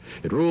doctor.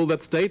 It ruled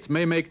that states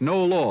may make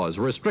no laws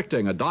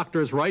restricting a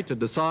doctor's right to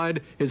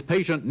decide his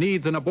patient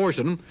needs an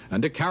abortion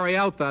and to carry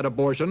out that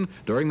abortion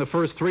during the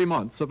first 3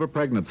 months of a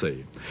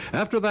pregnancy.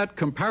 After that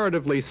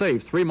comparatively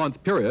safe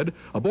 3-month period,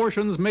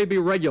 abortions may be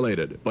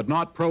regulated, but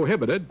not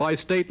prohibited by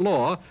state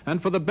law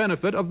and for the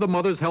benefit of the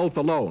mother's health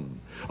alone.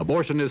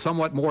 Abortion is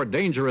somewhat more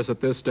dangerous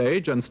at this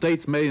stage, and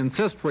states may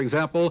insist, for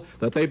example,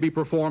 that they be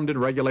performed in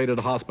regulated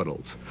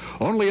hospitals.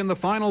 Only in the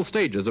final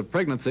stages of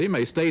pregnancy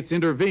may states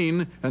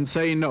intervene and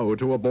say no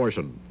to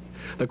abortion.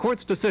 The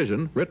court's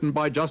decision, written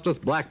by Justice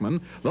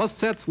Blackmun, thus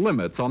sets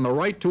limits on the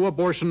right to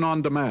abortion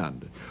on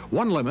demand.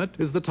 One limit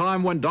is the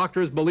time when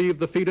doctors believe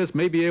the fetus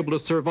may be able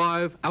to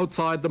survive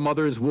outside the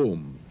mother's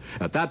womb.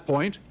 At that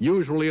point,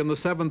 usually in the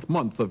 7th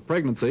month of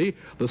pregnancy,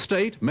 the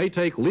state may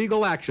take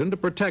legal action to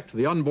protect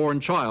the unborn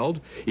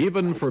child,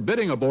 even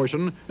forbidding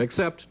abortion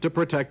except to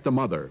protect the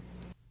mother.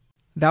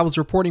 That was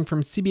reporting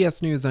from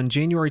CBS News on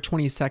January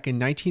 22nd,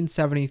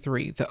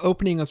 1973. The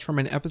opening is from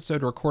an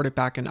episode recorded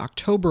back in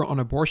October on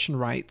abortion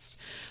rights.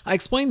 I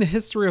explained the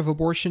history of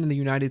abortion in the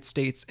United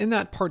States, in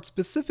that part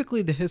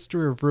specifically the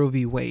history of Roe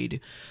v.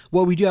 Wade.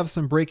 Well, we do have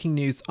some breaking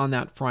news on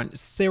that front.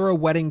 Sarah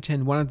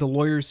Weddington, one of the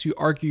lawyers who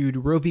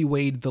argued Roe v.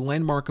 Wade, the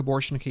landmark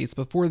abortion case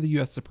before the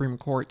U.S. Supreme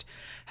Court,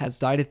 has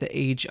died at the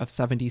age of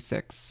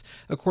 76.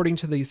 According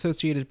to the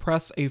Associated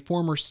Press, a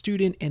former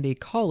student and a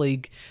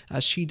colleague,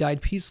 she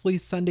died peacefully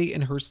Sunday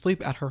in her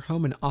sleep at her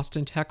home in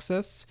Austin,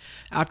 Texas.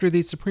 After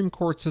the Supreme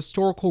Court's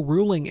historical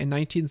ruling in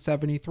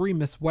 1973,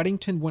 Miss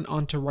Weddington went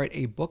on to write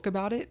a book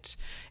about it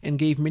and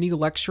gave many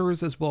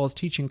lectures as well as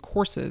teaching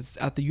courses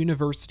at the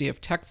University of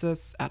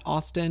Texas at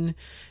Austin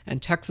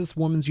and Texas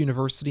Women's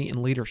University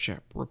in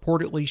Leadership.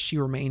 Reportedly, she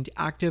remained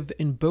active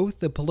in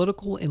both the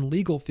political and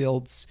legal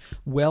fields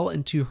well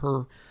into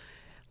her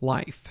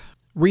life.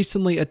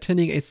 Recently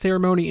attending a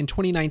ceremony in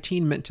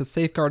 2019 meant to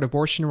safeguard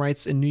abortion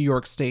rights in New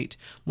York State.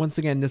 Once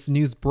again, this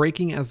news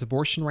breaking as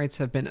abortion rights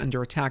have been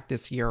under attack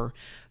this year.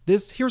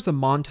 Here's a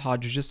montage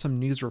of just some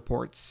news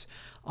reports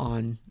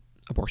on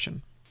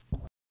abortion.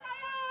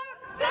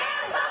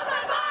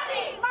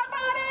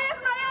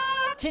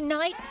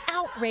 Tonight,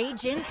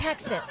 outrage in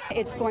Texas.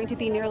 It's going to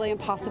be nearly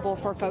impossible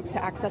for folks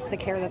to access the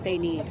care that they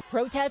need.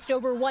 Protest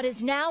over what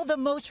is now the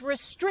most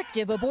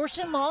restrictive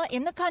abortion law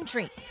in the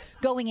country,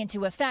 going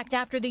into effect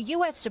after the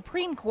U.S.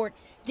 Supreme Court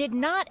did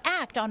not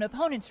act on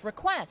opponents'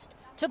 request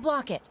to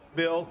block it.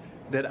 Bill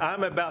that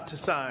I'm about to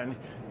sign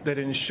that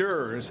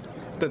ensures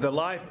that the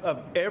life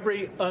of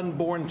every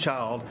unborn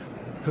child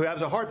who has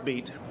a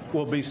heartbeat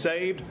will be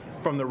saved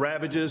from the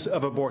ravages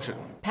of abortion.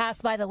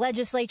 Passed by the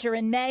legislature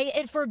in May,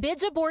 it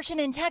forbids abortion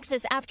in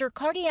Texas after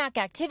cardiac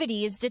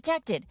activity is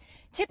detected,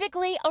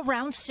 typically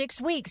around 6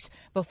 weeks,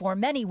 before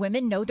many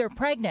women know they're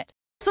pregnant.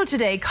 So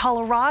today,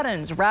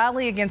 Coloradans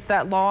rally against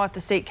that law at the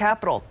state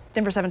capitol.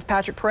 Denver 7's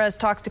Patrick Perez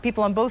talks to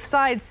people on both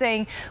sides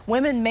saying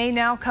women may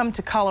now come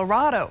to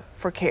Colorado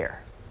for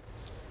care.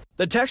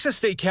 The Texas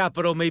state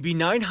capitol may be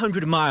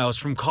 900 miles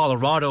from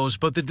Colorado's,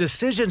 but the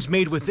decisions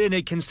made within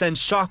it can send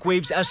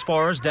shockwaves as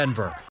far as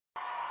Denver.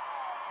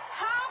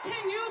 How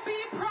can you be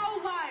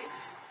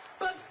pro-life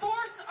but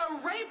force a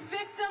rape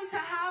victim to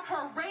have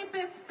her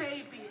rapist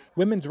baby?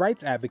 Women's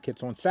rights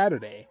advocates on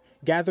Saturday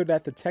gathered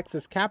at the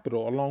Texas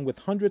Capitol along with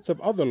hundreds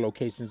of other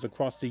locations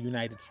across the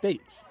United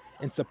States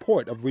in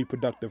support of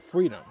reproductive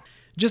freedom.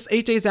 Just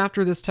 8 days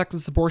after this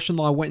Texas abortion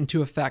law went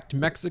into effect,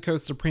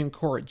 Mexico's Supreme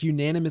Court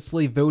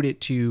unanimously voted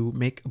to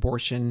make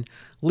abortion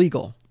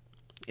legal.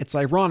 It's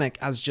ironic,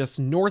 as just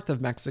north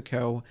of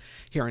Mexico,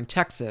 here in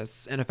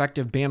Texas, an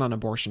effective ban on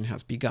abortion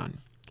has begun.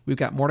 We've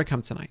got more to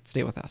come tonight.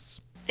 Stay with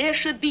us. There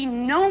should be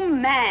no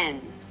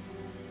man,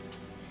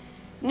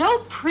 no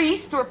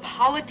priest or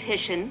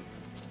politician,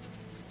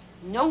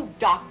 no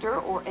doctor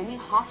or any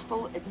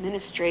hospital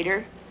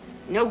administrator,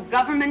 no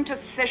government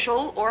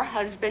official or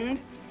husband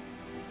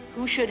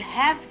who should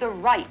have the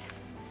right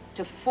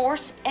to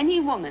force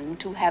any woman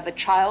to have a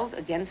child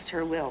against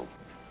her will.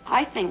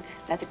 I think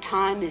that the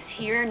time is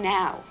here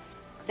now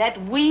that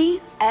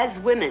we as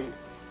women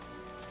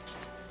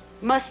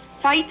must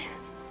fight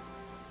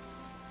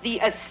the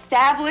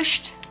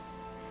established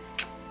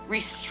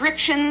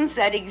restrictions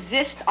that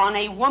exist on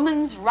a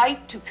woman's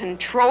right to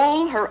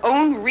control her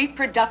own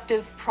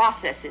reproductive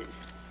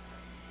processes,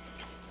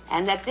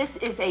 and that this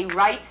is a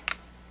right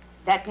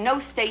that no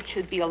state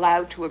should be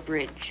allowed to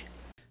abridge.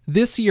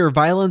 This year,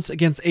 violence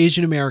against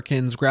Asian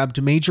Americans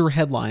grabbed major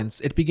headlines.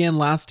 It began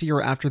last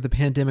year after the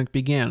pandemic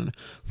began.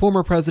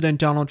 Former President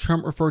Donald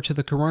Trump referred to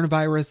the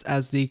coronavirus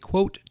as the,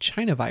 quote,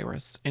 China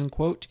virus, end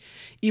quote.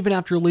 Even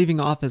after leaving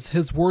office,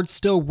 his words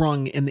still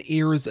rung in the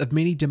ears of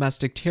many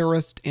domestic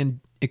terrorists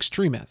and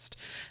extremists,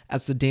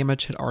 as the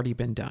damage had already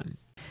been done.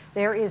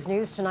 There is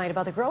news tonight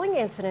about the growing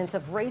incidence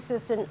of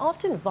racist and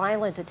often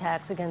violent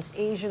attacks against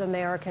Asian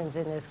Americans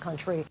in this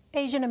country.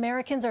 Asian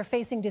Americans are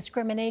facing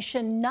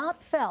discrimination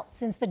not felt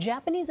since the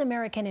Japanese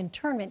American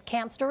internment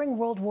camps during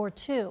World War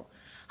II.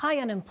 High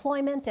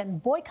unemployment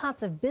and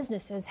boycotts of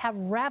businesses have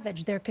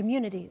ravaged their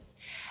communities.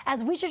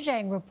 As Weijia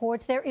Zhang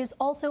reports, there is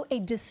also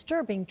a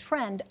disturbing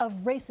trend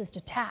of racist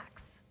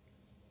attacks.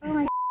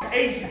 Oh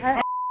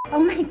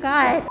my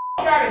God.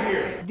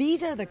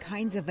 These are the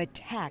kinds of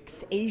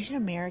attacks Asian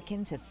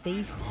Americans have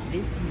faced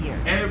this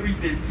year. Every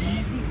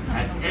disease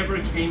has ever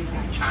came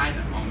from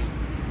China,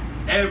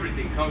 homie.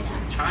 Everything comes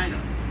from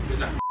China.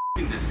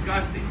 It's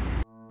disgusting.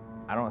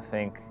 I don't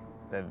think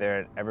that there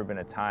had ever been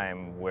a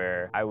time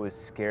where I was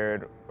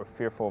scared or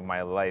fearful of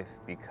my life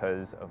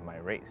because of my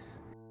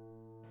race.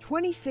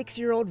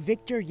 26-year-old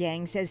Victor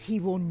Yang says he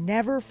will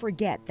never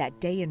forget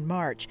that day in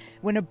March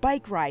when a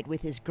bike ride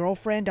with his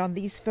girlfriend on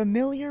these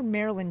familiar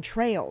Maryland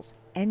trails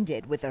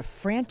ended with a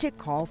frantic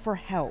call for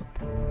help.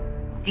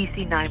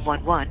 DC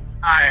 911.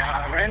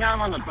 Hi, right now I'm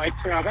on the bike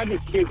trail. I've had these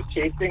kids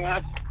chasing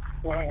us,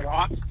 throwing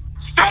rocks.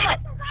 Stop!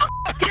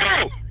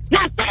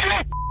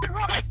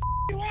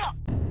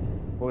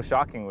 What was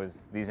shocking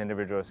was these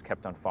individuals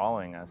kept on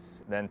following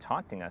us, then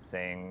taunting us,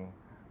 saying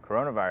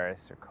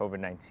coronavirus or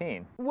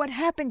COVID-19. What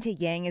happened to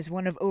Yang is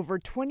one of over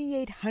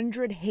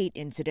 2,800 hate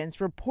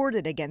incidents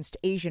reported against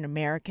Asian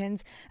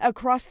Americans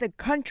across the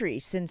country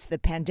since the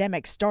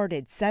pandemic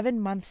started 7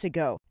 months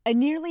ago. A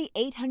nearly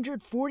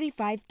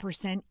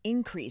 845%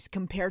 increase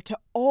compared to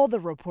all the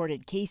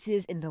reported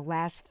cases in the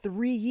last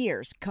 3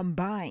 years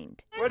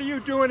combined. What are you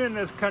doing in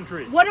this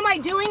country? What am I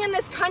doing in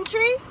this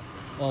country?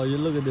 Oh, you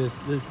look at this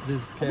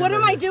What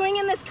am I doing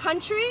in this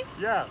country?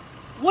 Yeah.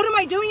 What am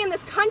I doing in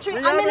this country?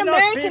 I'm an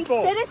American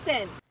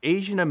citizen.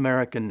 Asian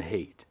American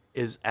hate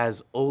is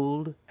as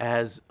old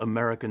as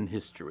American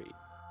history.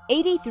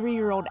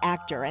 83-year-old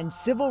actor and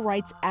civil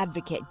rights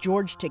advocate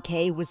George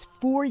Takei was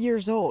 4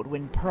 years old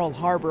when Pearl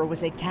Harbor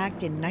was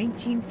attacked in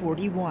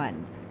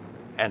 1941.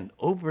 And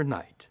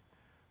overnight,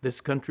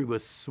 this country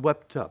was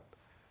swept up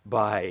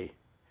by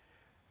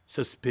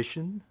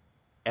suspicion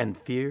and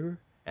fear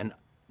and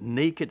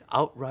naked,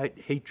 outright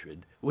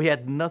hatred. We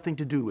had nothing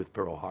to do with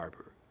Pearl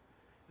Harbor.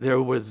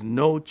 There was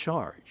no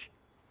charge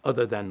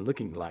other than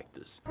looking like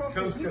this.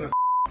 Trump's gonna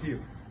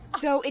you.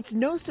 So it's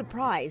no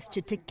surprise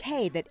to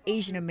Takei that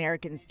Asian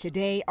Americans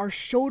today are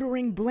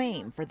shouldering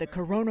blame for the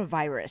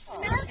coronavirus.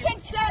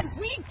 Americans said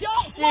we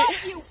don't want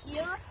you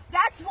here.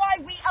 That's why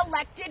we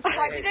elected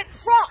President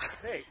Trump.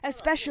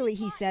 Especially,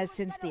 he says,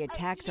 since the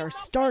attacks are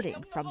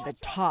starting from the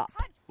top.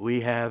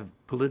 We have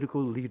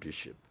political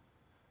leadership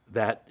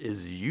that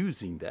is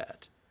using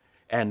that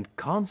and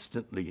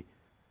constantly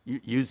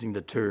using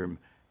the term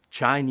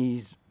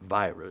Chinese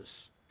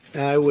virus.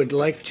 I would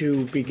like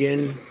to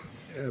begin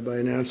by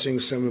announcing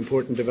some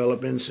important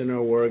developments in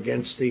our war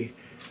against the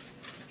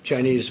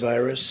Chinese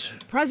virus.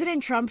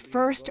 President Trump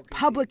first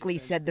publicly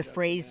said the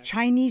phrase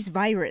Chinese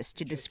virus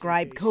to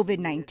describe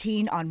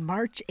COVID-19 on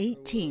March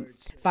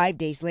 18th. 5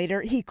 days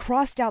later, he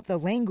crossed out the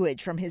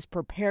language from his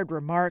prepared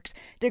remarks,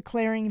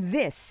 declaring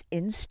this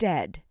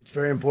instead. It's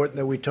very important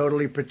that we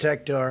totally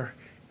protect our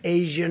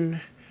Asian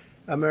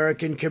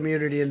American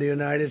community in the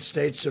United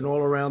States and all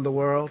around the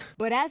world.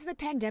 But as the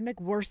pandemic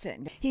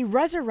worsened, he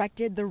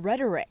resurrected the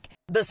rhetoric.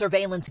 The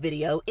surveillance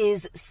video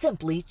is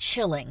simply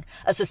chilling.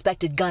 A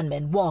suspected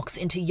gunman walks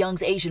into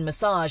Young's Asian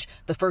Massage,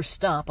 the first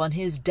stop on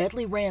his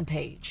deadly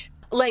rampage.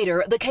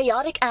 Later, the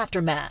chaotic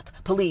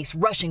aftermath, police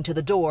rushing to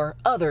the door,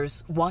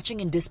 others watching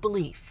in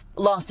disbelief.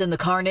 Lost in the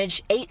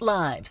carnage, 8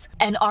 lives,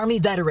 an Army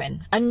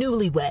veteran, a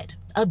newlywed,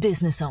 a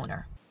business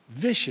owner.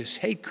 Vicious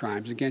hate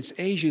crimes against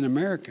Asian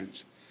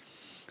Americans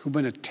who've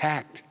been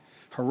attacked,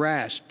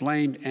 harassed,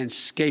 blamed, and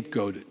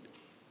scapegoated.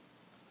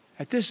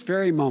 At this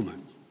very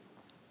moment,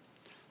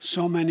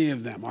 so many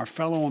of them are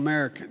fellow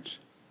Americans.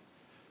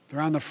 They're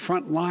on the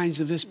front lines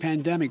of this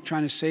pandemic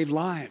trying to save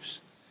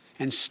lives.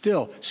 And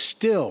still,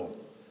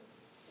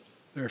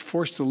 they're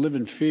forced to live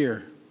in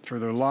fear for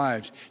their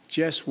lives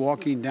just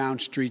walking down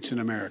streets in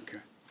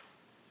America.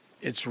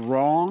 It's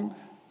wrong,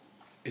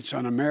 it's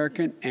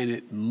un-American, and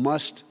it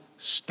must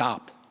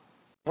stop.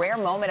 Rare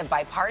moment of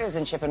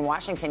bipartisanship in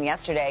Washington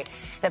yesterday.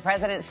 The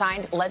president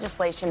signed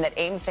legislation that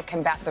aims to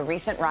combat the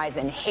recent rise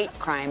in hate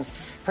crimes,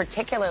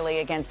 particularly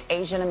against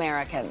Asian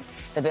Americans.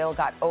 The bill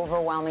got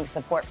overwhelming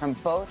support from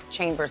both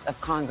chambers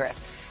of Congress.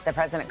 The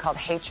president called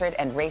hatred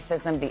and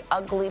racism the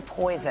ugly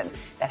poison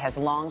that has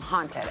long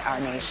haunted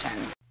our nation.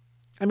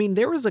 I mean,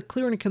 there is a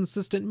clear and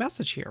consistent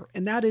message here,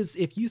 and that is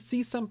if you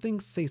see something,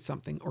 say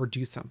something or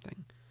do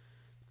something.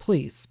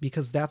 Please,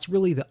 because that's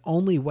really the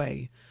only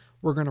way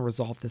we're going to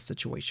resolve this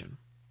situation.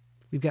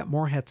 We've got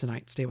more ahead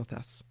tonight. Stay with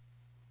us.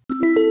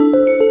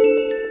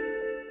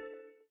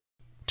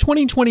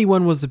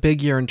 2021 was a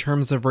big year in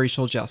terms of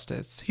racial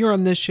justice. Here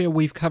on this show,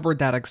 we've covered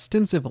that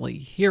extensively.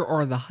 Here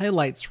are the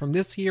highlights from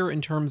this year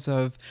in terms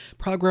of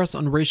progress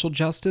on racial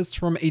justice,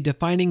 from a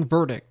defining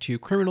verdict to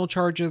criminal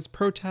charges,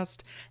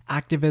 protest,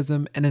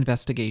 activism, and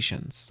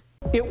investigations.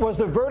 It was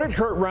a verdict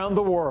heard around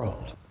the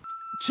world.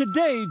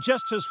 Today,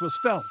 justice was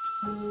felt,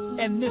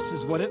 and this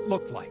is what it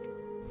looked like.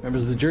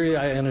 Members of the jury,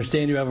 I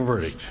understand you have a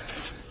verdict.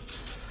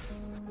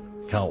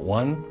 Count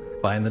 1,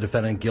 find the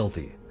defendant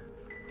guilty.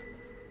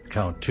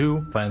 Count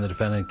 2, find the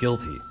defendant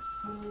guilty.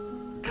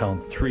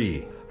 Count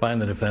 3,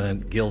 Find the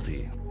defendant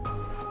guilty.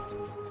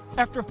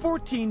 After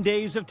 14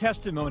 days of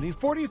testimony,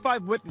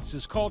 45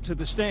 witnesses called to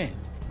the stand.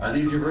 Are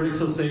these your verdicts?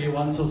 So say you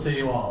one, so say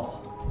you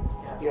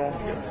all.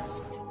 Yes.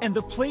 And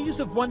the pleas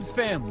of one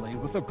family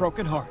with a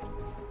broken heart.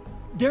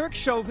 Derek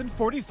Chauvin,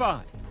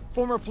 45,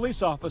 former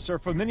police officer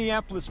for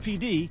Minneapolis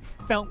PD,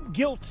 found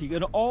guilty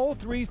in all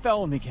 3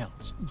 felony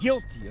counts.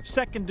 Guilty of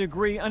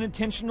second-degree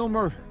unintentional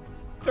murder,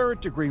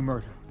 third-degree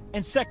murder,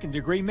 and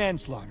second-degree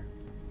manslaughter.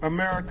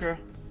 America,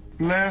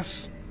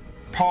 let's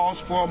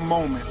pause for a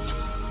moment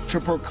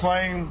to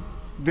proclaim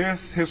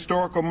this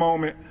historical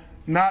moment,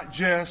 not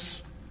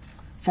just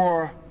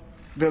for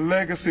the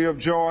legacy of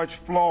George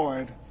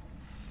Floyd,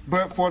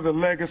 but for the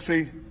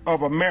legacy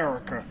of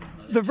America.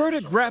 The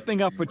verdict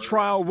wrapping up a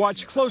trial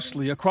watched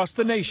closely across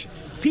the nation.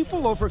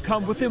 People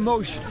overcome with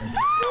emotion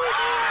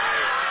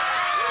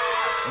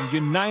and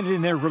united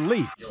in their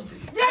relief.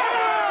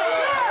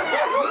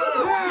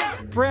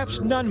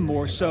 Perhaps none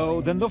more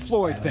so than the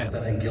Floyd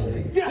family.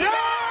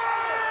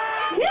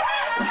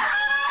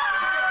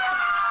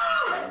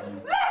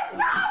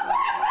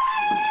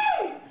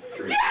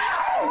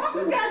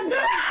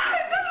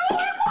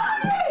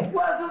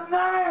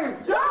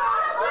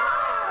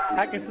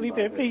 I can sleep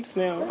in peace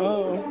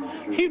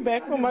now. He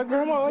back with my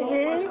grandma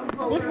again.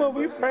 This is what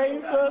we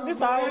prayed for. This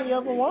is all we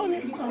ever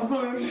wanted.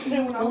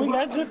 And we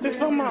got justice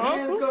from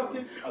my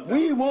uncle.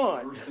 We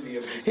won.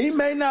 He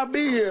may not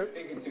be here,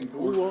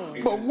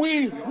 but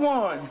we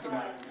won.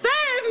 Say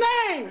his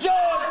name!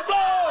 George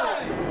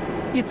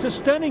Floyd! It's a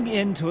stunning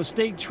end to a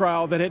state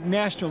trial that had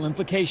national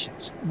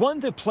implications, one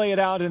that played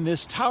out in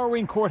this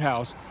towering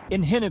courthouse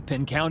in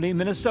Hennepin County,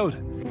 Minnesota.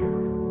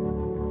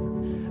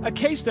 A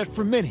case that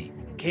for many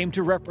came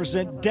to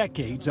represent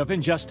decades of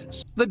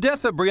injustice. The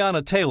death of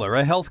Breonna Taylor,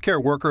 a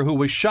healthcare worker who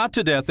was shot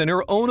to death in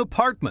her own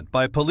apartment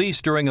by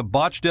police during a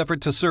botched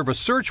effort to serve a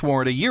search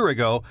warrant a year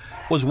ago,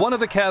 was one of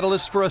the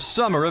catalysts for a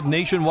summer of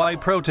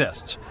nationwide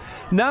protests.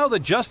 Now the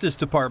Justice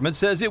Department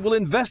says it will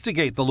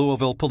investigate the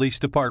Louisville Police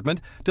Department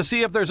to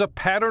see if there's a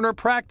pattern or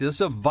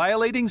practice of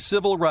violating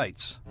civil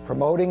rights.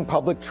 Promoting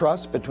public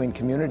trust between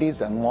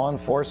communities and law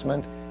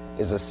enforcement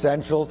is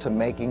essential to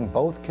making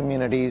both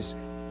communities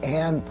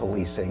and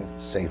policing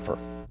safer.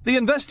 The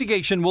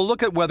investigation will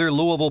look at whether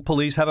Louisville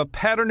police have a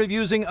pattern of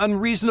using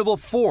unreasonable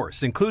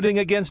force, including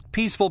against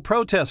peaceful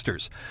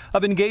protesters,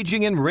 of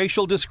engaging in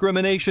racial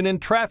discrimination in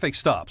traffic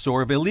stops,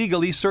 or of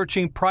illegally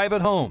searching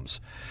private homes.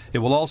 It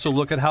will also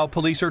look at how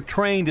police are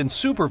trained and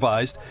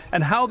supervised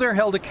and how they're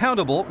held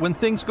accountable when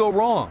things go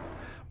wrong.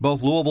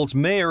 Both Louisville's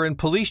mayor and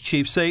police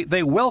chief say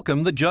they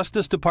welcome the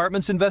Justice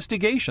Department's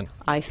investigation.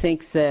 I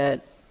think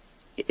that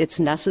it's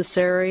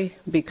necessary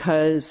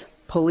because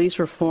police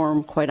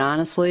reform, quite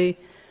honestly,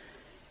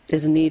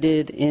 is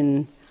needed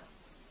in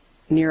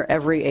near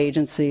every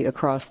agency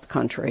across the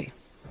country.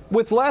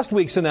 With last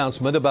week's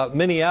announcement about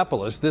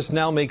Minneapolis, this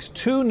now makes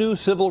 2 new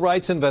civil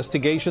rights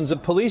investigations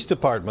of police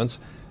departments,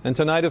 and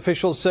tonight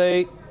officials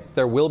say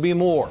there will be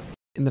more.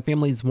 In the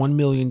family's $1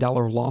 million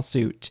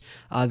lawsuit,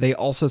 they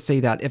also say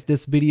that if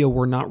this video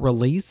were not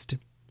released,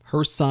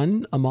 her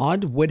son,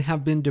 Ahmaud, would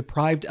have been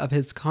deprived of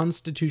his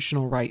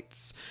constitutional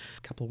rights.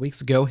 A couple of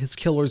weeks ago, his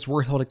killers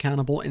were held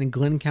accountable in a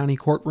Glenn County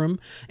courtroom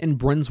in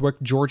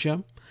Brunswick,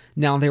 Georgia.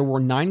 Now, there were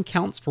 9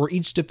 counts for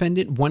each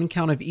defendant, 1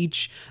 count of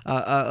each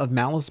of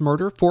malice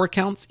murder, 4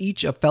 counts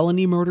each of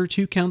felony murder,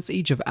 2 counts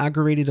each of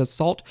aggravated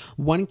assault,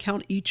 1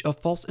 count each of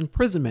false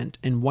imprisonment,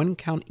 and 1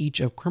 count each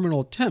of criminal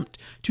attempt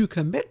to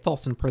commit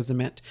false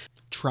imprisonment.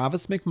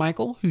 Travis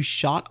McMichael, who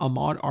shot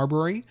Ahmaud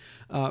Arbery,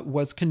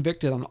 was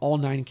convicted on all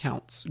 9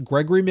 counts.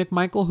 Gregory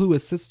McMichael, who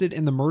assisted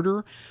in the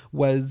murder,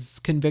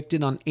 was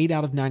convicted on 8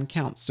 out of 9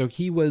 counts, so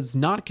he was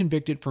not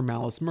convicted for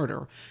malice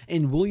murder.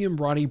 And William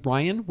Roddy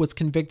Bryan was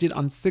convicted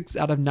on 6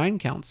 out of 9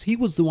 counts. He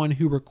was the one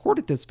who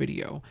recorded this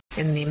video.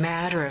 In the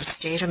matter of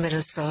State of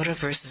Minnesota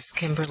versus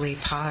Kimberly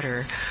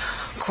Potter,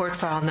 court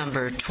file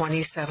number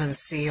 27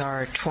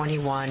 CR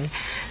 21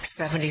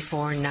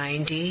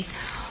 7490,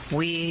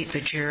 we,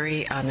 the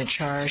jury, on the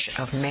charge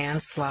of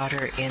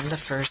manslaughter in the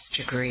first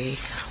degree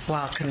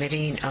while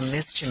committing a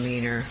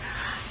misdemeanor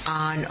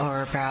on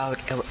or about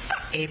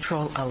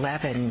April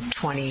 11,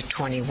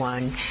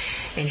 2021,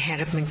 in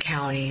Hennepin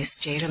County,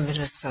 State of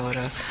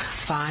Minnesota,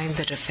 find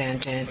the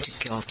defendant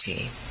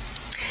guilty.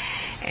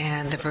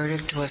 And the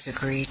verdict was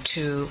agreed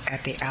to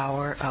at the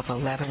hour of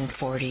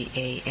 11:40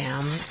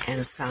 a.m.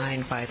 and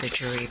signed by the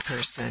jury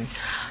person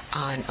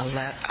on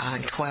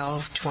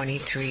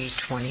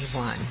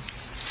 12/23/21.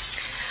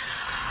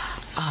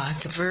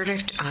 The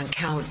verdict on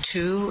count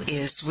 2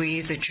 is we,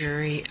 the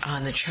jury,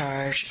 on the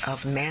charge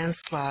of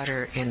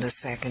manslaughter in the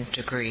second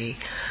degree,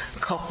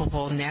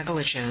 culpable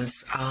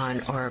negligence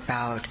on or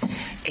about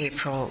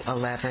April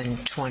 11,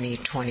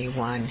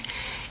 2021,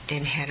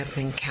 in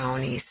Hennepin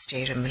County,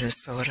 State of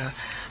Minnesota,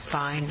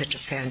 find the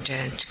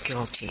defendant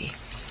guilty.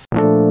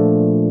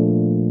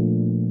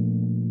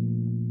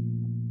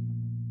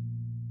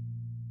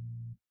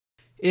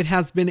 It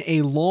has been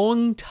a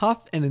long,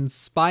 tough, and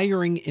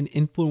inspiring and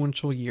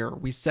influential year.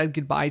 We said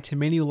goodbye to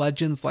many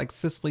legends like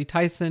Cicely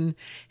Tyson,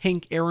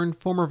 Hank Aaron,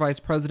 former Vice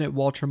President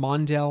Walter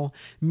Mondale,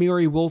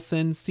 Mary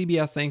Wilson,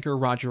 CBS anchor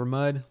Roger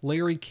Mudd,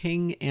 Larry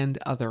King, and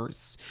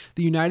others.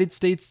 The United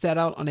States set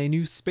out on a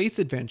new space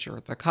adventure.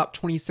 The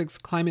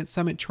COP26 climate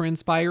summit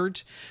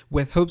transpired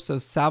with hopes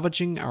of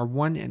salvaging our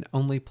one and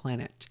only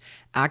planet.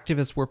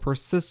 Activists were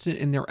persistent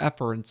in their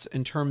efforts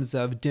in terms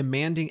of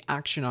demanding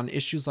action on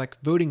issues like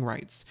voting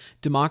rights,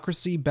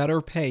 democracy, better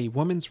pay,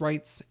 women's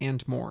rights,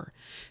 and more.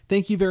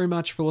 Thank you very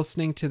much for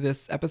listening to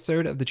this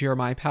episode of the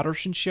Jeremiah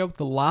Patterson Show,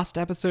 the last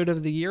episode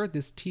of the year,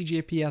 this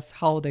TJPS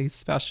holiday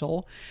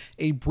special,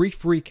 a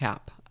brief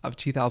recap of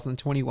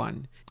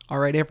 2021. All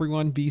right,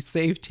 everyone, be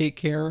safe, take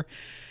care,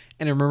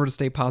 and remember to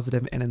stay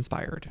positive and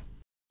inspired.